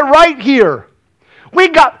got to get right here. We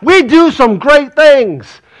do some great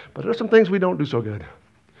things, but there's some things we don't do so good.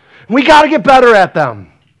 We got to get better at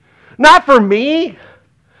them. Not for me.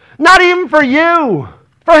 Not even for you.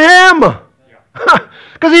 For Him.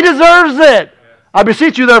 Because He deserves it. I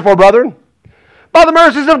beseech you, therefore, brethren, by the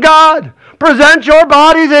mercies of God, present your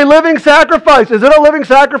bodies a living sacrifice. Is it a living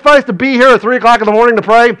sacrifice to be here at 3 o'clock in the morning to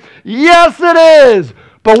pray? Yes, it is.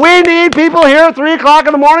 But we need people here at 3 o'clock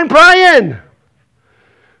in the morning praying.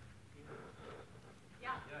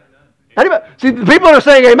 Anybody? See, the people that are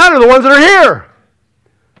saying amen are the ones that are here.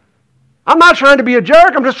 I'm not trying to be a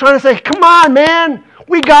jerk. I'm just trying to say, come on, man.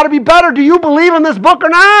 We got to be better. Do you believe in this book or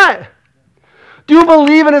not? Do you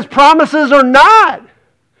believe in His promises or not?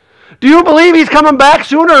 Do you believe He's coming back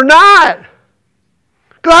soon or not?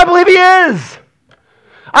 Because I believe He is.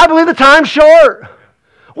 I believe the time's short.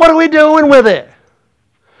 What are we doing with it?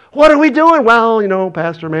 What are we doing? Well,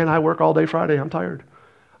 Pastor, man, I work all day Friday. I'm tired.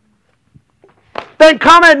 Then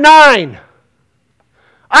come at 9.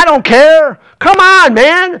 I don't care. Come on,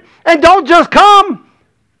 man. And don't just come.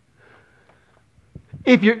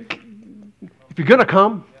 If you're going to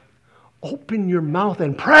come, open your mouth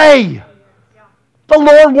and pray. The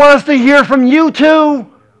Lord wants to hear from you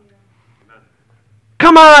too.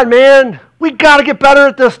 Come on, man. We got to get better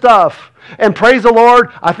at this stuff. And praise the Lord,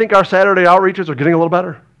 I think our Saturday outreaches are getting a little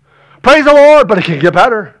better. Praise the Lord, but it can get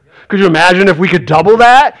better. Could you imagine if we could double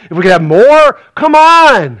that? If we could have more? Come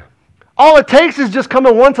on. All it takes is just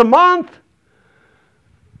coming once a month.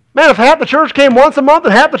 Man, if half the church came once a month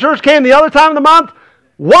and half the church came the other time of the month,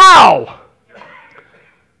 wow.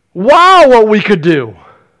 Wow, what we could do.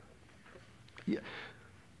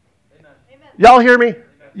 Y'all hear me?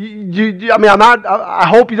 I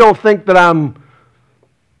hope you don't think that I'm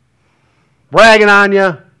bragging on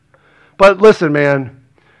you. But listen, man,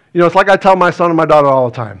 it's like I tell my son and my daughter all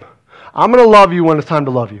the time. I'm going to love you when it's time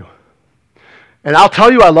to love you. And I'll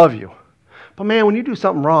tell you I love you. But man, when you do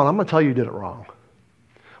something wrong, I'm going to tell you you did it wrong.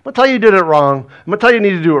 I'm going to tell you you did it wrong. I'm going to tell you you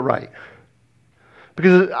need to do it right.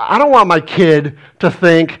 Because I don't want my kid to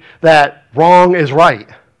think that wrong is right.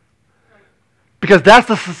 Because that's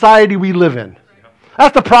the society we live in.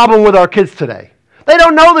 That's the problem with our kids today. They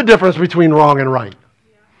don't know the difference between wrong and right.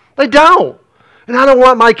 They don't. And I don't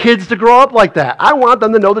want my kids to grow up like that. I want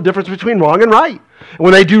them to know the difference between wrong and right. And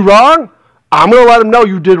when they do wrong, I'm going to let them know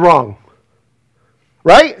you did wrong.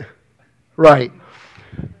 Right? Right.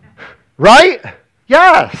 Right?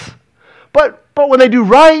 Yes. But when they do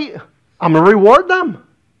right, I'm going to reward them.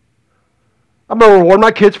 I'm going to reward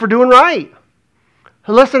my kids for doing right.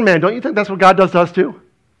 Listen, man, don't you think that's what God does to us too?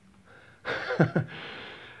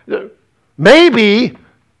 Maybe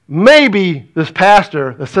maybe this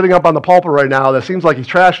pastor that's sitting up on the pulpit right now that seems like he's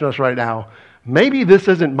trashing us right now, maybe this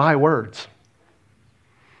isn't my words.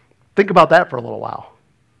 Think about that for a little while.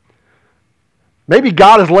 Maybe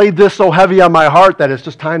God has laid this so heavy on my heart that it's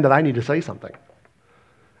just time that I need to say something.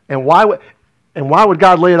 And why would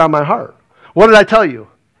God lay it on my heart? What did I tell you?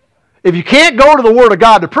 If you can't go to the Word of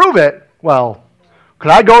God to prove it, well,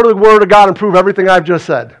 could I go to the Word of God and prove everything I've just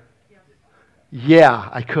said? Yeah,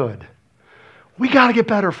 I could. We got to get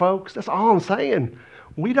better, folks. That's all I'm saying.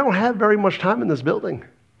 We don't have very much time in this building.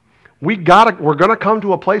 We're going to come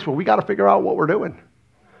to a place where we got to figure out what we're doing.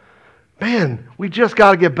 Man, we just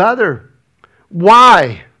got to get better.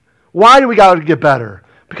 Why? Why do we got to get better?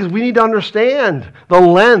 Because we need to understand the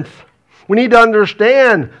length. We need to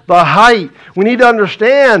understand the height. We need to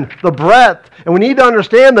understand the breadth. And we need to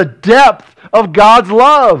understand the depth of God's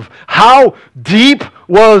love. How deep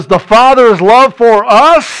was the Father's love for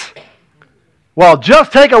us? Well,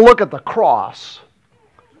 just take a look at the cross.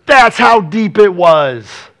 That's how deep it was.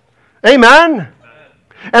 Amen?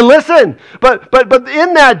 And listen, but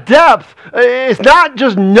in that depth, it's not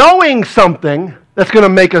just knowing something that's going to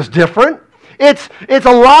make us different. It's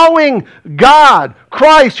allowing God,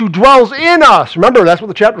 Christ, who dwells in us. Remember, that's what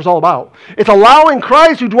the chapter is all about. It's allowing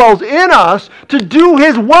Christ, who dwells in us, to do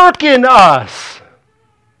His work in us.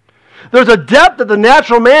 There's a depth that the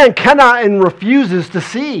natural man cannot and refuses to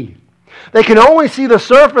see. They can only see the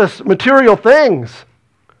surface material things.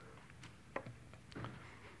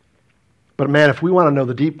 But man, if we want to know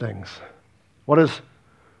the deep things, what does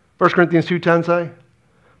 1 Corinthians 2:10 say?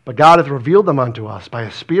 But God hath revealed them unto us by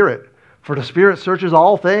His Spirit. For the Spirit searches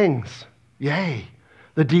all things, yea,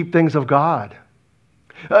 the deep things of God.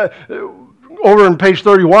 Over on page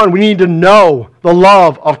 31, we need to know the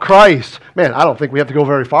love of Christ. Man, I don't think we have to go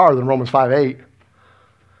very far than Romans 5:8.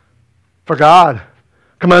 For God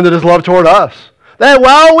commended His love toward us, that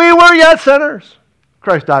while we were yet sinners,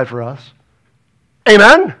 Christ died for us.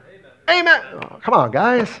 Amen? Amen. Oh, come on,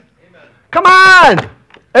 guys. Amen. Come on.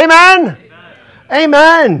 Amen?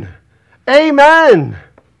 Amen. Amen.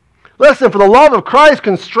 Listen, for the love of Christ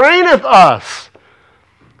constraineth us.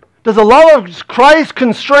 Does the love of Christ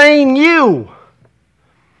constrain you?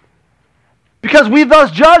 Because we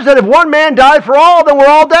thus judge that if one man died for all, then we're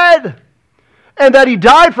all dead. And that He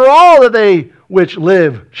died for all, that they which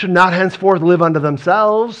live should not henceforth live unto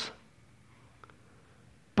themselves,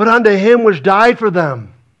 but unto Him which died for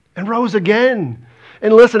them and rose again.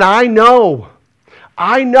 And listen, I know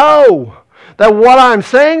that what I'm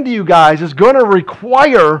saying to you guys is going to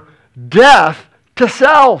require death to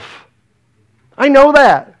self. I know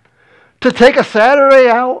that. To take a Saturday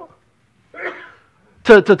out,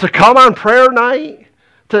 to come on prayer night,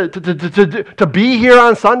 to be here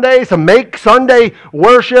on Sundays, to make Sunday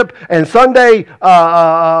worship and Sunday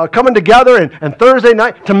coming together and Thursday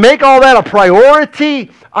night, to make all that a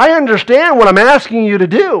priority. I understand what I'm asking you to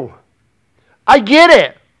do. I get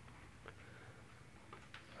it.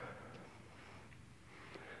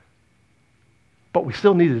 But we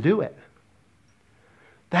still need to do it.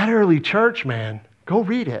 That early church, man, go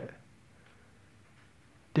read it.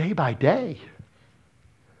 Day by day.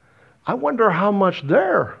 I wonder how much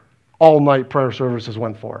their all-night prayer services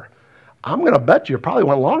went for. I'm going to bet you it probably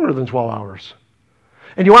went longer than 12 hours.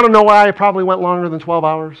 And you want to know why it probably went longer than 12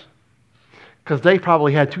 hours? Because they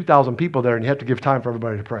probably had 2,000 people there and you have to give time for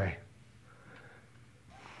everybody to pray.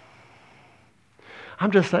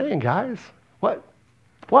 I'm just saying, guys. What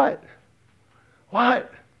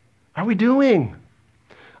are we doing?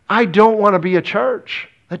 I don't want to be a church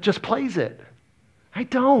that just plays it. I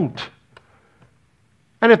don't.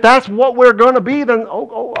 And if that's what we're going to be, then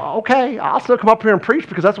okay, I'll still come up here and preach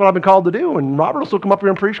because that's what I've been called to do. And Robert will still come up here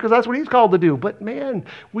and preach because that's what he's called to do. But man,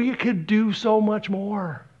 we could do so much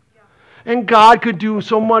more. Yeah. And God could do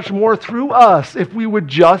so much more through us if we would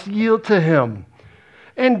just yield to Him.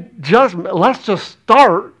 And let's just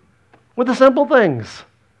start with the simple things.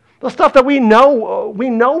 The stuff that we know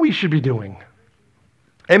we should be doing.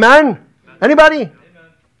 Amen? Anybody? Amen.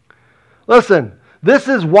 Listen, this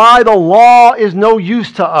is why the law is no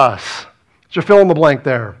use to us. So fill in the blank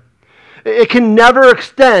there. It can never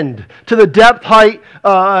extend to the depth, height,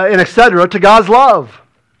 and etc. to God's love.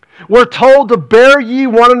 We're told to bear ye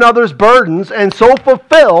one another's burdens and so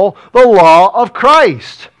fulfill the law of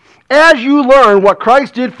Christ. As you learn what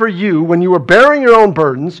Christ did for you when you were bearing your own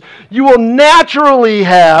burdens, you will naturally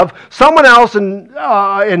have someone else and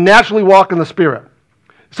naturally walk in the Spirit.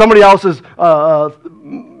 Somebody else's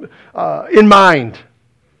in mind,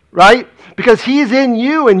 right? Because He's in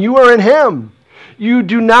you and you are in Him. You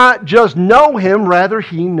do not just know Him, rather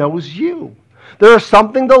He knows you. There is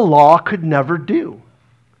something the law could never do.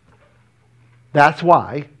 That's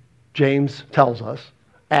why James tells us,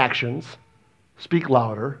 actions speak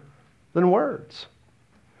louder than words.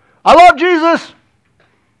 I love Jesus.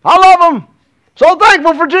 I love him. So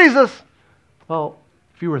thankful for Jesus. Well,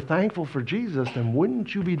 if you were thankful for Jesus, then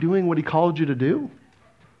wouldn't you be doing what he called you to do?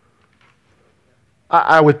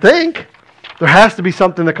 I would think there has to be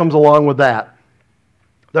something that comes along with that.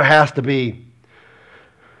 There has to be.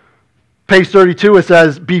 Page 32, it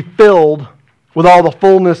says, be filled with all the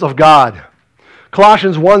fullness of God.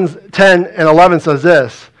 Colossians 1:10 and 11 says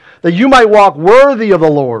this, that you might walk worthy of the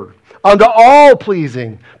Lord, unto all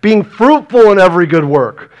pleasing, being fruitful in every good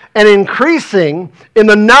work, and increasing in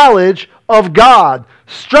the knowledge of God,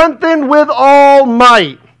 strengthened with all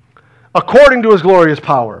might, according to his glorious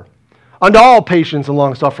power, unto all patience and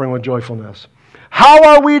long-suffering with joyfulness. How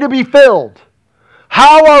are we to be filled?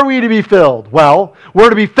 How are we to be filled? Well, we're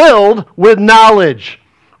to be filled with knowledge.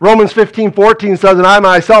 Romans 15:14 says, and I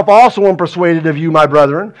myself also am persuaded of you, my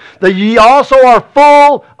brethren, that ye also are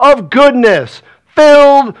full of goodness,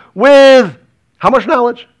 filled with, how much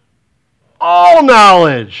knowledge? All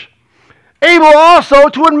knowledge. Able also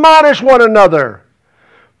to admonish one another.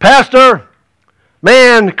 Pastor,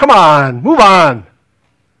 man, come on, move on.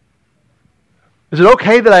 Is it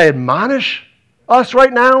okay that I admonish us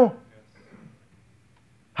right now?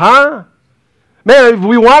 Huh? Man, if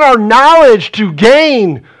we want our knowledge to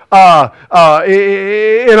gain in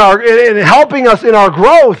helping us in our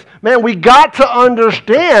growth, man, we got to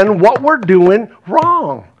understand what we're doing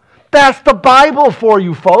wrong. That's the Bible for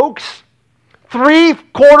you, folks.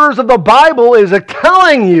 3/4 of the Bible is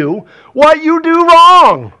telling you what you do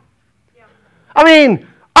wrong. Yeah. I mean,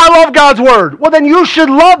 I love God's Word. Well, then you should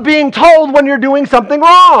love being told when you're doing something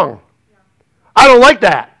wrong. Yeah. I don't like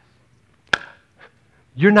that.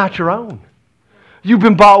 You're not your own. You've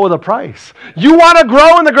been bought with a price. You want to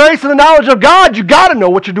grow in the grace and the knowledge of God, you got to know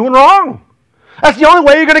what you're doing wrong. That's the only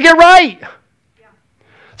way you're going to get right. Yeah.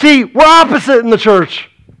 See, we're opposite in the church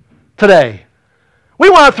today. We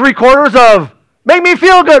want 3/4 of, make me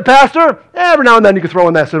feel good, Pastor. Every now and then you can throw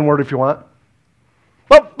in that sin word if you want.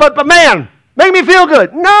 But man, make me feel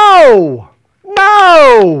good. No.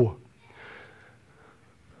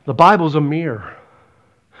 The Bible's a mirror.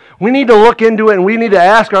 We need to look into it and we need to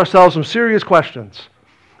ask ourselves some serious questions.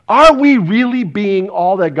 Are we really being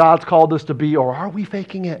all that God's called us to be, or are we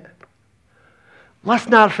faking it? Let's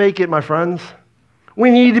not fake it, my friends.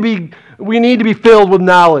 We need to be filled with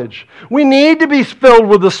knowledge. We need to be filled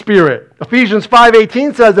with the Spirit. Ephesians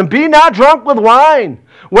 5:18 says, and be not drunk with wine,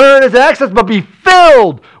 wherein is excess, but be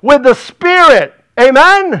filled with the Spirit.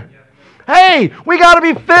 Amen? Hey, we got to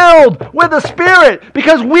be filled with the Spirit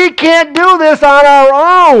because we can't do this on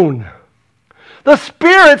our own. The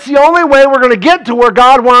Spirit's the only way we're going to get to where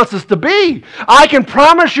God wants us to be. I can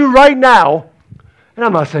promise you right now, and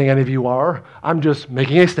I'm not saying any of you are, I'm just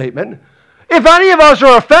making a statement. If any of us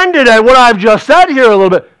are offended at what I've just said here a little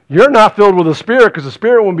bit, you're not filled with the Spirit because the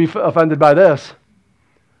Spirit won't be offended by this.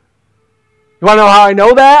 You want to know how I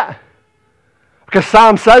know that? Because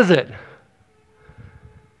Psalm says it.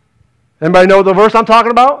 Anybody know the verse I'm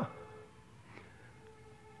talking about?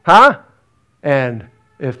 Huh? And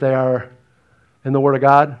if they are in the Word of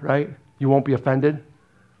God, right, you won't be offended.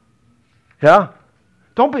 Yeah?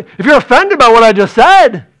 Don't be. If you're offended by what I just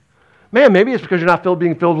said, man, maybe it's because you're not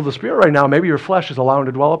being filled with the Spirit right now. Maybe your flesh is allowing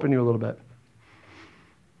to dwell up in you a little bit.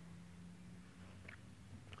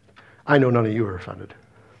 I know none of you are offended.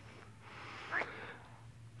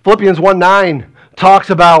 Philippians 1:9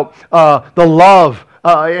 talks about the love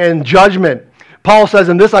and judgment. Paul says,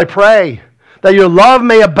 in this I pray, that your love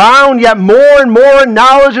may abound yet more and more in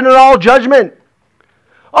knowledge and in all judgment.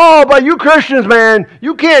 Oh, but you Christians, man,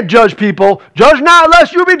 you can't judge people. Judge not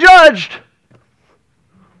lest you be judged.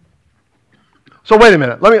 So wait a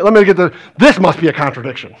minute. Let me get this must be a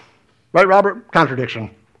contradiction. Right, Robert? Contradiction.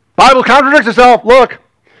 Bible contradicts itself. Look.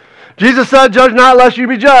 Jesus said, judge not lest you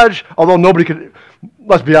be judged. Although nobody could,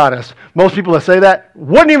 let's be honest, most people that say that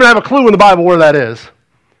wouldn't even have a clue in the Bible where that is.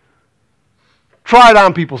 Try it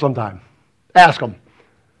on people sometime. Ask them.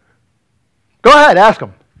 Go ahead, ask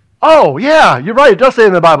them. Oh, yeah, you're right. It does say it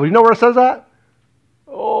in the Bible. You know where it says that?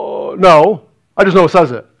 Oh, no. I just know it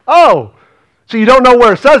says it. Oh, so you don't know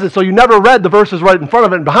where it says it, so you never read the verses right in front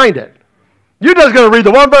of it and behind it. You're just going to read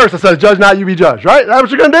the one verse that says, judge not, you be judged, right? Is that what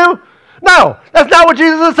you're going to do? No, that's not what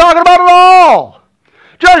Jesus is talking about at all.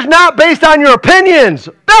 Judge not based on your opinions.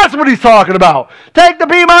 That's what he's talking about. Take the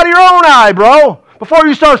beam out of your own eye, bro, before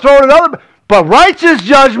you start throwing another. But righteous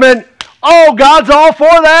judgment, oh, God's all for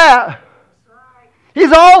that.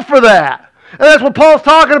 He's all for that. And that's what Paul's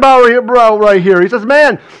talking about right here. He says,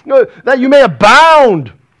 man, that you may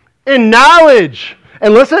abound in knowledge.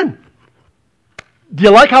 And listen, Do you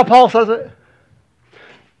like how Paul says it?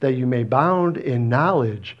 That you may abound in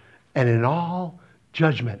knowledge and in all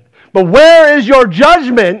judgment. But where is your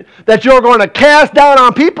judgment that you're going to cast down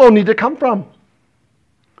on people need to come from?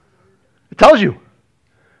 It tells you.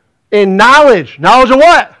 In knowledge. Knowledge of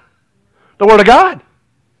what? The Word of God.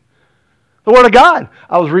 The Word of God.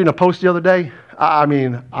 I was reading a post the other day.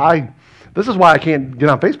 This is why I can't get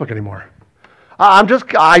on Facebook anymore.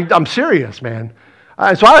 I'm serious, man.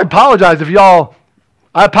 So I apologize if y'all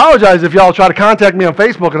try to contact me on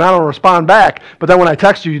Facebook and I don't respond back. But then when I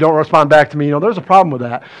text you, you don't respond back to me. There's a problem with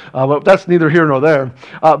that. But that's neither here nor there.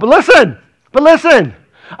 But listen.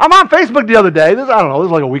 I'm on Facebook the other day. This was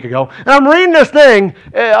like a week ago. And I'm reading this thing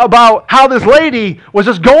about how this lady was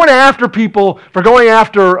just going after people for going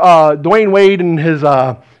after Dwayne Wade and his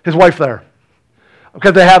wife there.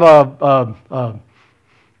 Because they have a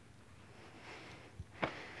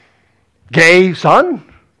gay son?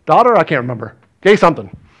 Daughter? I can't remember. Gay something.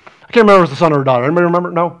 I can't remember if it was the son or daughter. Anybody remember?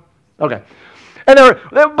 No? Okay. And they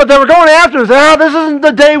were going after us. This isn't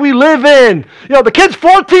the day we live in. The kid's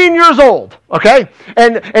 14 years old, okay?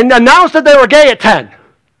 And announced that they were gay at 10.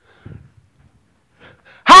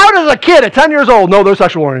 How does a kid at 10 years old know their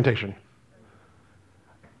sexual orientation?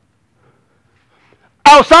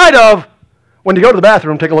 Outside of, when you go to the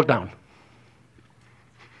bathroom, take a look down.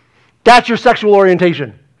 That's your sexual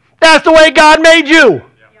orientation. That's the way God made you.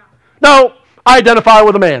 Yeah. No, I identify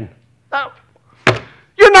with a man. No.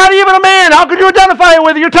 You're not even a man. How could you identify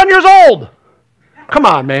with it? You're 10 years old. Come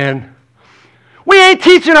on, man. We ain't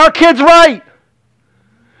teaching our kids right.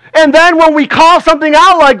 And then when we call something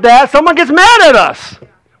out like that, someone gets mad at us.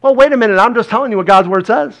 Well, wait a minute. I'm just telling you what God's Word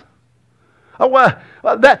says.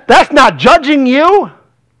 That's not judging you.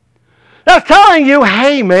 That's telling you,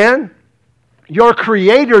 hey, man, your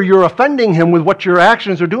Creator, you're offending Him with what your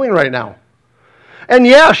actions are doing right now. And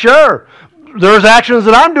yeah, sure. There's actions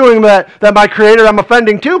that I'm doing that my Creator I'm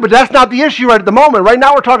offending too, but that's not the issue right at the moment. Right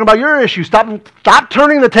now we're talking about your issue. Stop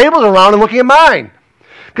turning the tables around and looking at mine.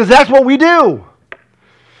 Because that's what we do.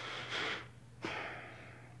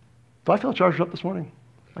 Do I feel charged up this morning?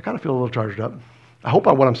 I kind of feel a little charged up. I hope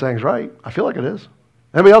what I'm saying is right. I feel like it is.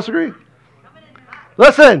 Anybody else agree?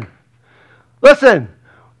 Listen.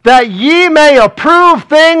 That ye may approve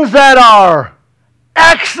things that are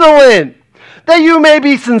excellent, that you may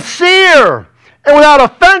be sincere and without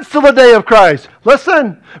offense till the day of Christ.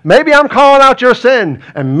 Listen, maybe I'm calling out your sin,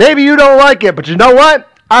 and maybe you don't like it, but you know what?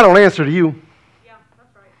 I don't answer to you. Yeah,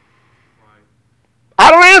 that's right.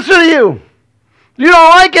 I don't answer to you. You don't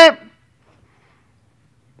like it,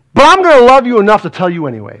 but I'm going to love you enough to tell you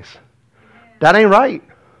anyways. Amen. That ain't right.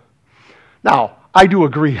 Now, I do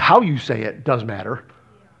agree how you say it does matter.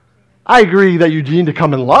 I agree that you need to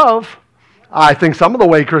come in love. I think some of the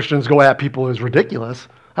way Christians go at people is ridiculous.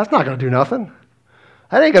 That's not going to do nothing.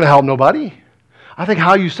 That ain't going to help nobody. I think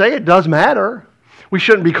how you say it does matter. We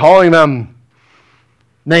shouldn't be calling them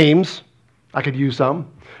names. I could use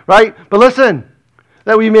some, right? But listen,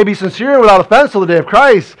 that we may be sincere and without offense till the day of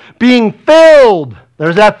Christ, being filled,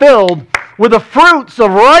 there's that filled, with the fruits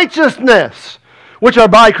of righteousness, which are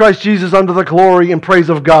by Christ Jesus unto the glory and praise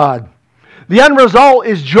of God. The end result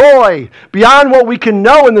is joy beyond what we can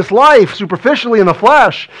know in this life, superficially in the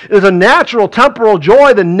flesh. It is a natural, temporal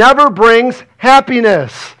joy that never brings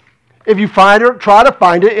happiness if you try to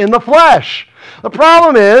find it in the flesh. The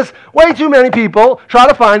problem is, way too many people try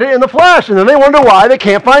to find it in the flesh, and then they wonder why they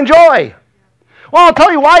can't find joy. Well, I'll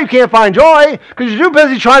tell you why you can't find joy, because you're too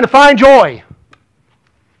busy trying to find joy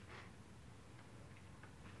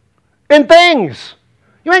in things.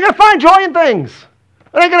 You ain't going to find joy in things.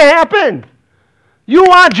 It ain't going to happen. You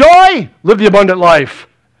want joy? Live the abundant life.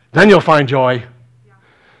 Then you'll find joy. Yeah.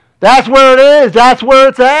 That's where it is. That's where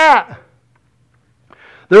it's at.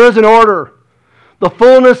 There is an order. The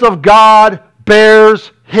fullness of God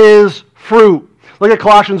bears His fruit. Look at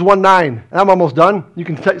Colossians 1:9. And I'm almost done. You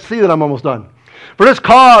can see that I'm almost done. For this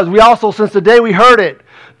cause, we also, since the day we heard it,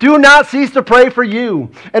 do not cease to pray for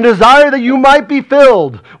you and desire that you might be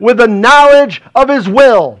filled with the knowledge of His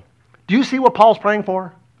will. Do you see what Paul's praying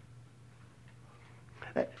for?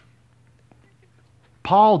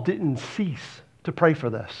 Paul didn't cease to pray for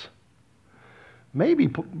this. Maybe,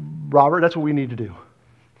 Robert, that's what we need to do.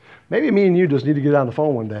 Maybe me and you just need to get on the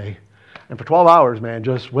phone one day and for 12 hours, man,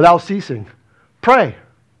 just without ceasing, pray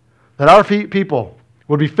that our people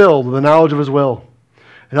would be filled with the knowledge of His will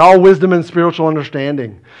and all wisdom and spiritual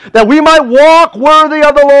understanding, that we might walk worthy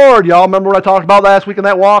of the Lord. Y'all remember what I talked about last week in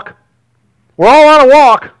that walk? We're all on a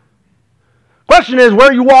walk. Question is, where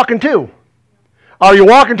are you walking to? Are you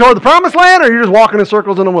walking toward the promised land, or are you just walking in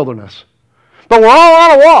circles in the wilderness? But we're all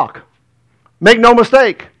on a walk. Make no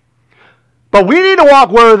mistake. But we need to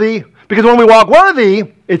walk worthy, because when we walk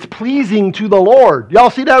worthy, it's pleasing to the Lord. Y'all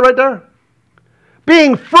see that right there?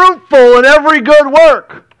 Being fruitful in every good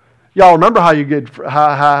work. Y'all remember how you get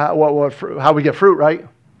how we get fruit, right?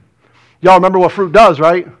 Y'all remember what fruit does,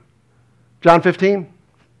 right? John 15?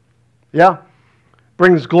 Yeah?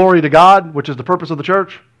 Brings glory to God, which is the purpose of the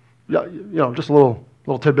church. Yeah, just a little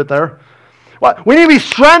tidbit there. What? We need to be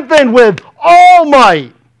strengthened with all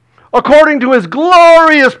might, according to His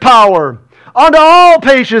glorious power, unto all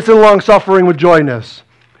patience and long-suffering with joyness.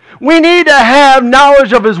 We need to have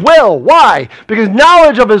knowledge of His will. Why? Because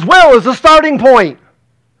knowledge of His will is the starting point.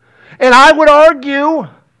 And I would argue,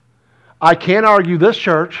 I can't argue this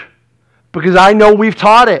church, because I know we've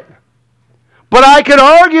taught it. But I could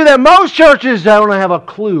argue that most churches don't have a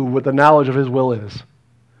clue what the knowledge of His will is.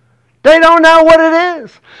 They don't know what it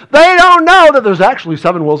is. They don't know that there's actually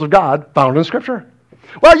 7 wills of God found in Scripture.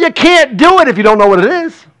 Well, you can't do it if you don't know what it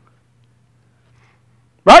is.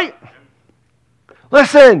 Right?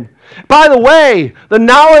 Listen, by the way, the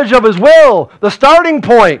knowledge of His will, the starting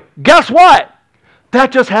point, guess what?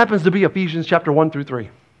 That just happens to be Ephesians chapter 1 through 3.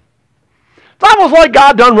 It's almost like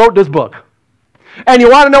God done wrote this book. And you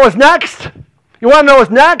want to know what's next? You want to know what's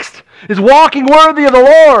next? Is walking worthy of the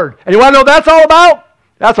Lord. And you want to know what that's all about?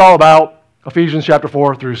 That's all about Ephesians chapter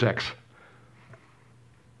 4 through 6.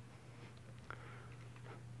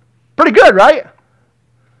 Pretty good, right?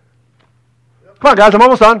 Yep. Come on, guys, I'm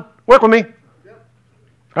almost done. Work with me. Yep.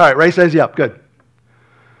 All right, Ray says yep, good.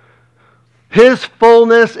 His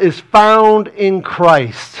fullness is found in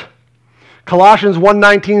Christ. Colossians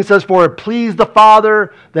 1:19 says, for it pleased the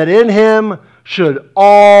Father that in Him should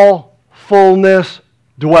all fullness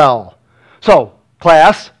dwell. So,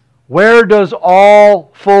 class, where does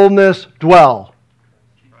all fullness dwell?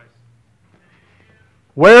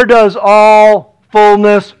 Where does all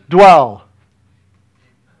fullness dwell?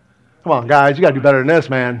 Come on, guys, you got to do better than this,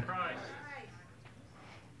 man.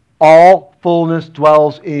 All fullness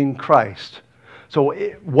dwells in Christ. So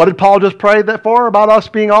what did Paul just pray that for? About us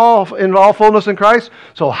being in all fullness in Christ?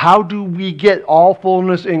 So how do we get all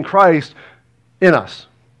fullness in Christ in us?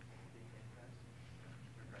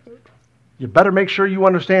 You better make sure you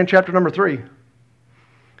understand chapter number 3.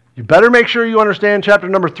 You better make sure you understand chapter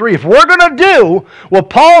number 3. If we're going to do what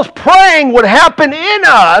Paul's praying would happen in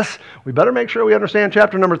us, we better make sure we understand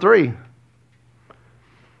chapter number 3.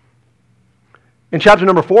 In chapter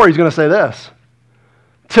number 4, he's going to say this.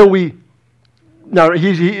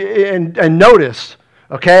 And notice,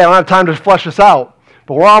 okay, I don't have time to flesh this out,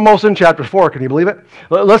 but we're almost in chapter 4. Can you believe it?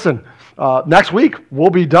 Listen, next week, we'll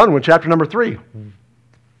be done with chapter number 3.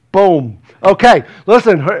 Boom. Okay,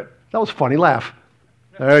 listen, that was a funny laugh.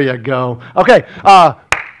 There you go. Okay,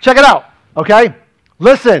 check it out, okay?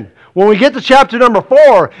 Listen, when we get to chapter number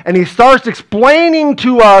 4, and he starts explaining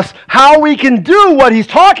to us how we can do what he's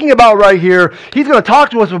talking about right here, he's going to talk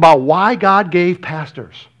to us about why God gave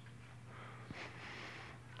pastors.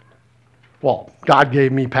 Well, God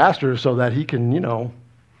gave me pastors so that He can,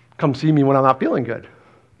 come see me when I'm not feeling good.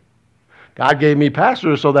 God gave me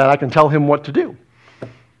pastors so that I can tell Him what to do.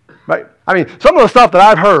 Right? I mean, some of the stuff that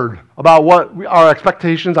I've heard about what our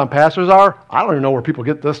expectations on pastors are, I don't even know where people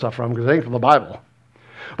get this stuff from because it ain't from the Bible.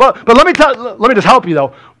 But let me just help you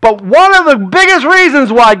though. But one of the biggest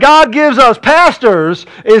reasons why God gives us pastors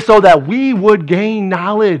is so that we would gain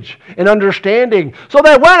knowledge and understanding, so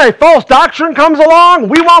that when a false doctrine comes along,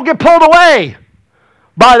 we won't get pulled away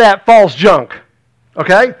by that false junk.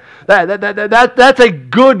 Okay? That's a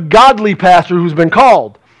good godly pastor who's been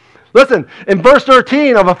called. Listen, in verse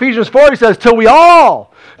 13 of Ephesians 4, he says, till we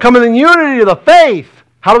all come in the unity of the faith.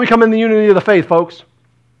 How do we come in the unity of the faith, folks?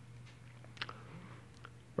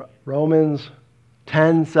 Romans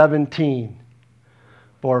 10:17.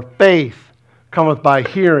 For faith cometh by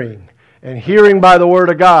hearing, and hearing by the word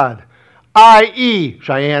of God. I.e.,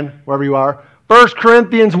 Cheyenne, wherever you are, 1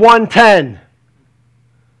 Corinthians 1:10.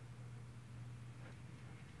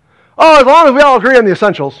 Oh, as long as we all agree on the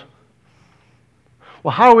essentials.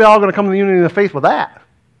 Well, how are we all going to come to the unity of the faith with that?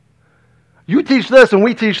 You teach this and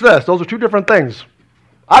we teach this. Those are two different things.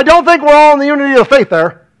 I don't think we're all in the unity of the faith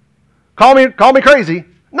there. Call me crazy.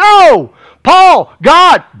 No! Paul,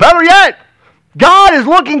 God, better yet, God is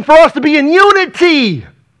looking for us to be in unity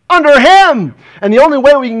under Him. And the only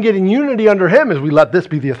way we can get in unity under Him is we let this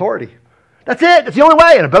be the authority. That's it. It's the only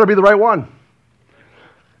way, and it better be the right one.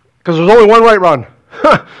 Because there's only one right run.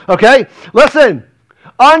 Okay? Listen.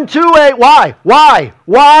 Why?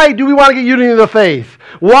 Why do we want to get unity of the faith?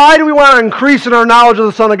 Why do we want to increase in our knowledge of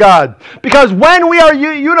the Son of God? Because when we are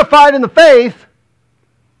unified in the faith,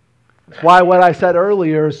 that's why what I said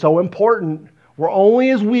earlier is so important. We're only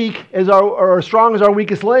as weak as or as strong as our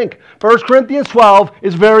weakest link. 1 Corinthians 12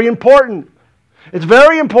 is very important. It's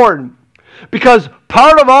very important because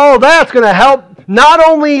part of all of that's going to help not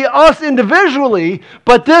only us individually,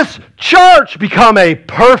 but this church become a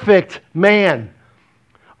perfect man.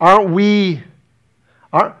 Aren't we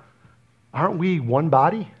one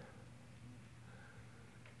body?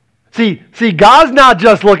 See, God's not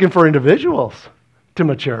just looking for individuals to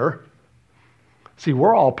mature. See,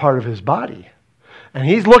 we're all part of his body. And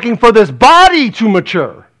he's looking for this body to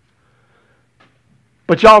mature.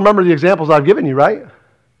 But y'all remember the examples I've given you, right?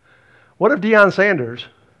 What if Deion Sanders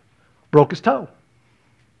broke his toe?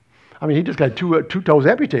 I mean, he just got two toes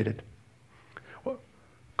amputated.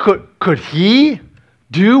 Could he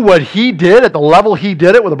do what he did at the level he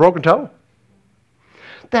did it with a broken toe?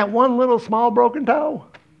 That one little small broken toe.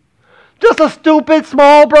 Just a stupid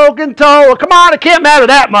small broken toe. Come on, it can't matter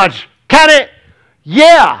that much. Can it?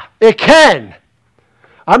 Yeah, it can.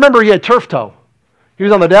 I remember he had turf toe. He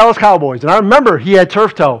was on the Dallas Cowboys, and I remember he had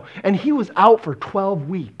turf toe, and he was out for 12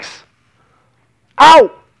 weeks.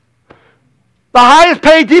 Out! The highest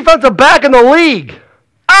paid defensive back in the league.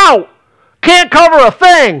 Out! Can't cover a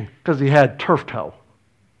thing because he had turf toe.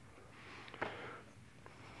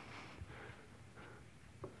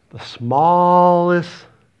 The smallest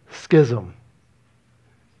schism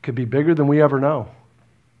could be bigger than we ever know.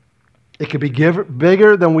 It could be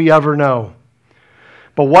bigger than we ever know.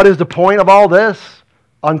 But what is the point of all this?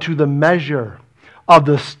 Unto the measure of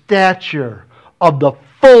the stature of the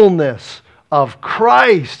fullness of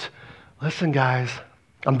Christ. Listen, guys,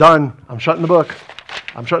 I'm done. I'm shutting the book.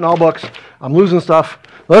 I'm shutting all books. I'm losing stuff.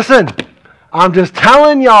 Listen, I'm just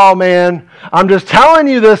telling y'all, man. I'm just telling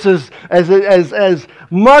you this as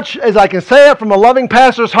much as I can say it from a loving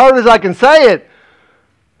pastor's heart as I can say it.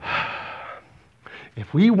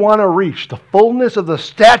 If we want to reach the fullness of the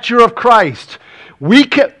stature of Christ, we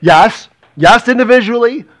can, yes,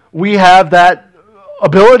 individually, we have that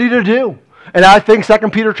ability to do. And I think 2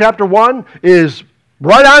 Peter chapter 1 is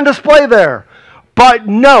right on display there. But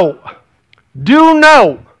note, do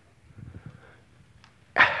note,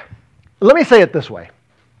 let me say it this way.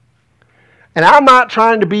 And I'm not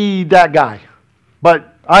trying to be that guy,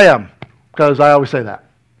 but I am, because I always say that.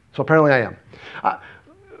 So apparently I am.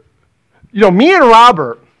 Me and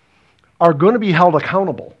Robert are going to be held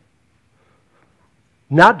accountable.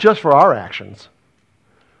 Not just for our actions,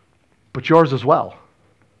 but yours as well.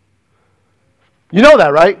 You know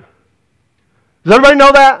that, right? Does everybody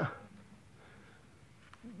know that?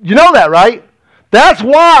 You know that, right? That's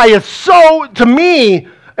why it's so, to me,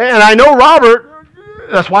 and I know Robert,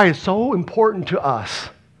 that's why it's so important to us.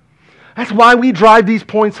 That's why we drive these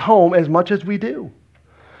points home as much as we do.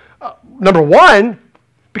 Number one,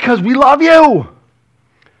 because we love you.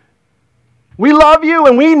 We love you,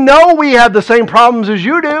 and we know we have the same problems as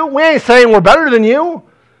you do. We ain't saying we're better than you.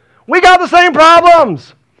 We got the same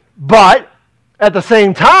problems. But at the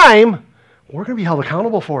same time, we're going to be held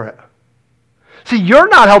accountable for it. See, you're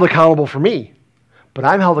not held accountable for me, but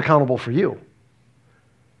I'm held accountable for you.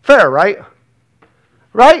 Fair, right?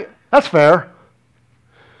 Right? That's fair.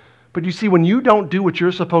 But you see, when you don't do what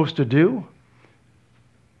you're supposed to do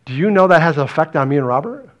you know that has an effect on me and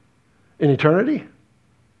Robert in eternity?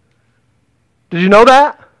 Did you know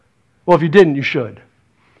that? Well, if you didn't, you should.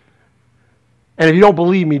 And if you don't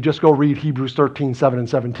believe me, just go read Hebrews 13, 7 and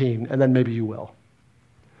 17, and then maybe you will.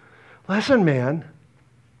 Listen, man.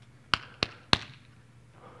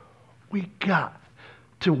 We got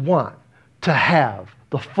to want to have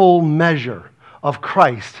the full measure of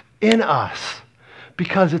Christ in us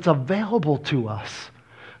because it's available to us.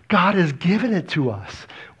 God has given it to us.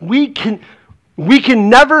 We can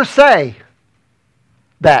never say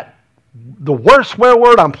that the worst swear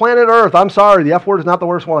word on planet Earth, I'm sorry, the F word is not the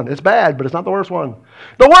worst one. It's bad, but it's not the worst one.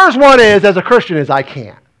 The worst one is, as a Christian, is I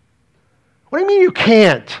can't. What do you mean you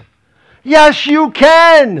can't? Yes, you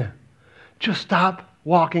can. Just stop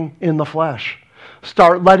walking in the flesh.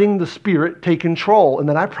 Start letting the Spirit take control. And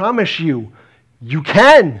then I promise you, you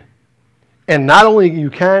can. And not only you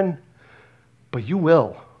can, but you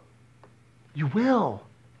will. You will.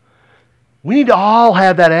 We need to all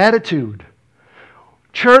have that attitude.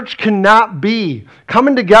 Church cannot be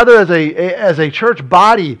coming together as a church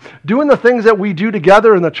body, doing the things that we do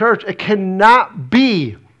together in the church. It cannot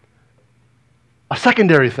be a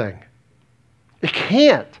secondary thing. It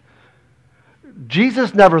can't.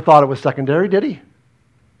 Jesus never thought it was secondary, did he?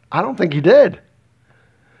 I don't think he did.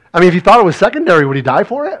 I mean, if he thought it was secondary, would he die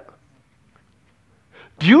for it?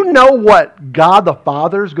 Do you know what God the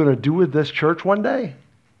Father is going to do with this church one day?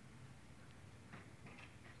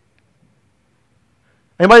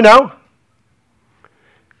 Anybody know?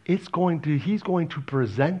 he's going to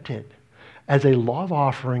present it as a love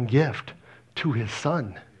offering gift to his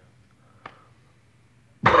son.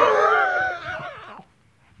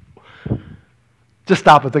 Just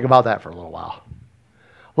stop and think about that for a little while.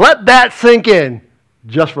 Let that sink in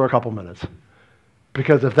just for a couple minutes.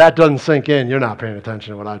 Because if that doesn't sink in, you're not paying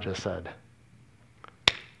attention to what I just said.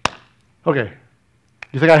 Okay.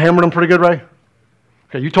 You think I hammered them pretty good, Ray?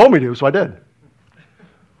 Okay, you told me to, so I did.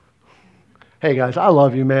 Hey, guys, I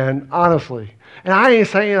love you, man, honestly. And I ain't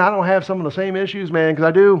saying I don't have some of the same issues, man, because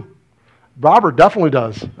I do. Robert definitely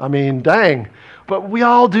does. I mean, dang. But we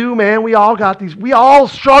all do, man. We all got these. We all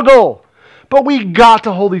struggle. But we got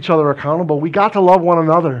to hold each other accountable. We got to love one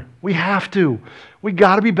another. We have to. We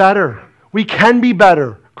got to be better. We can be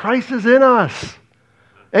better. Christ is in us.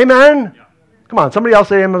 Amen? Yeah. Come on, somebody else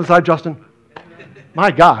say amen beside Justin.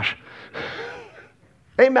 My gosh.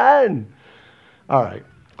 Amen. All right,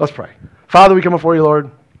 let's pray. Father, we come before you, Lord.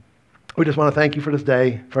 We just want to thank you for this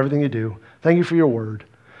day, for everything you do. Thank you for your word.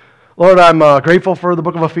 Lord, I'm grateful for the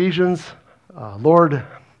book of Ephesians. Lord,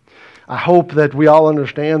 I hope that we all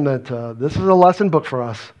understand that this is a lesson book for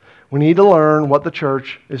us. We need to learn what the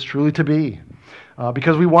church is truly to be.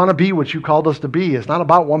 Because we want to be what you called us to be. It's not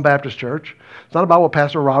about one Baptist church. It's not about what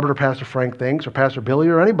Pastor Robert or Pastor Frank thinks or Pastor Billy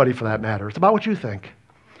or anybody for that matter. It's about what you think.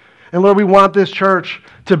 And Lord, we want this church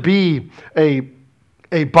to be a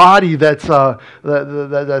body that's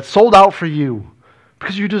sold out for you.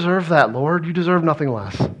 Because you deserve that, Lord. You deserve nothing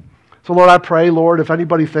less. So Lord, I pray, Lord, if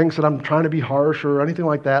anybody thinks that I'm trying to be harsh or anything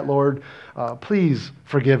like that, Lord, please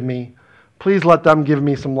forgive me. Please let them give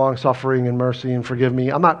me some long suffering and mercy and forgive me.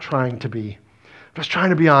 I'm not trying to be. I'm just trying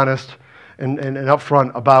to be honest and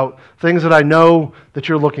upfront about things that I know that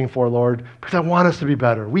you're looking for, Lord, because I want us to be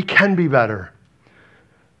better. We can be better.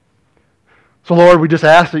 So, Lord, we just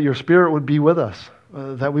ask that your Spirit would be with us,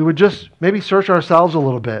 that we would just maybe search ourselves a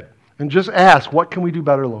little bit and just ask, what can we do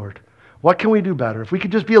better, Lord? What can we do better? If we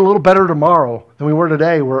could just be a little better tomorrow than we were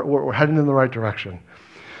today, we're heading in the right direction.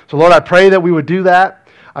 So, Lord, I pray that we would do that.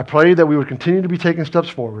 I pray that we would continue to be taking steps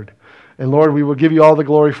forward. And, Lord, we will give you all the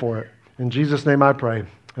glory for it. In Jesus' name I pray.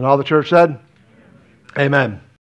 And all the church said, amen.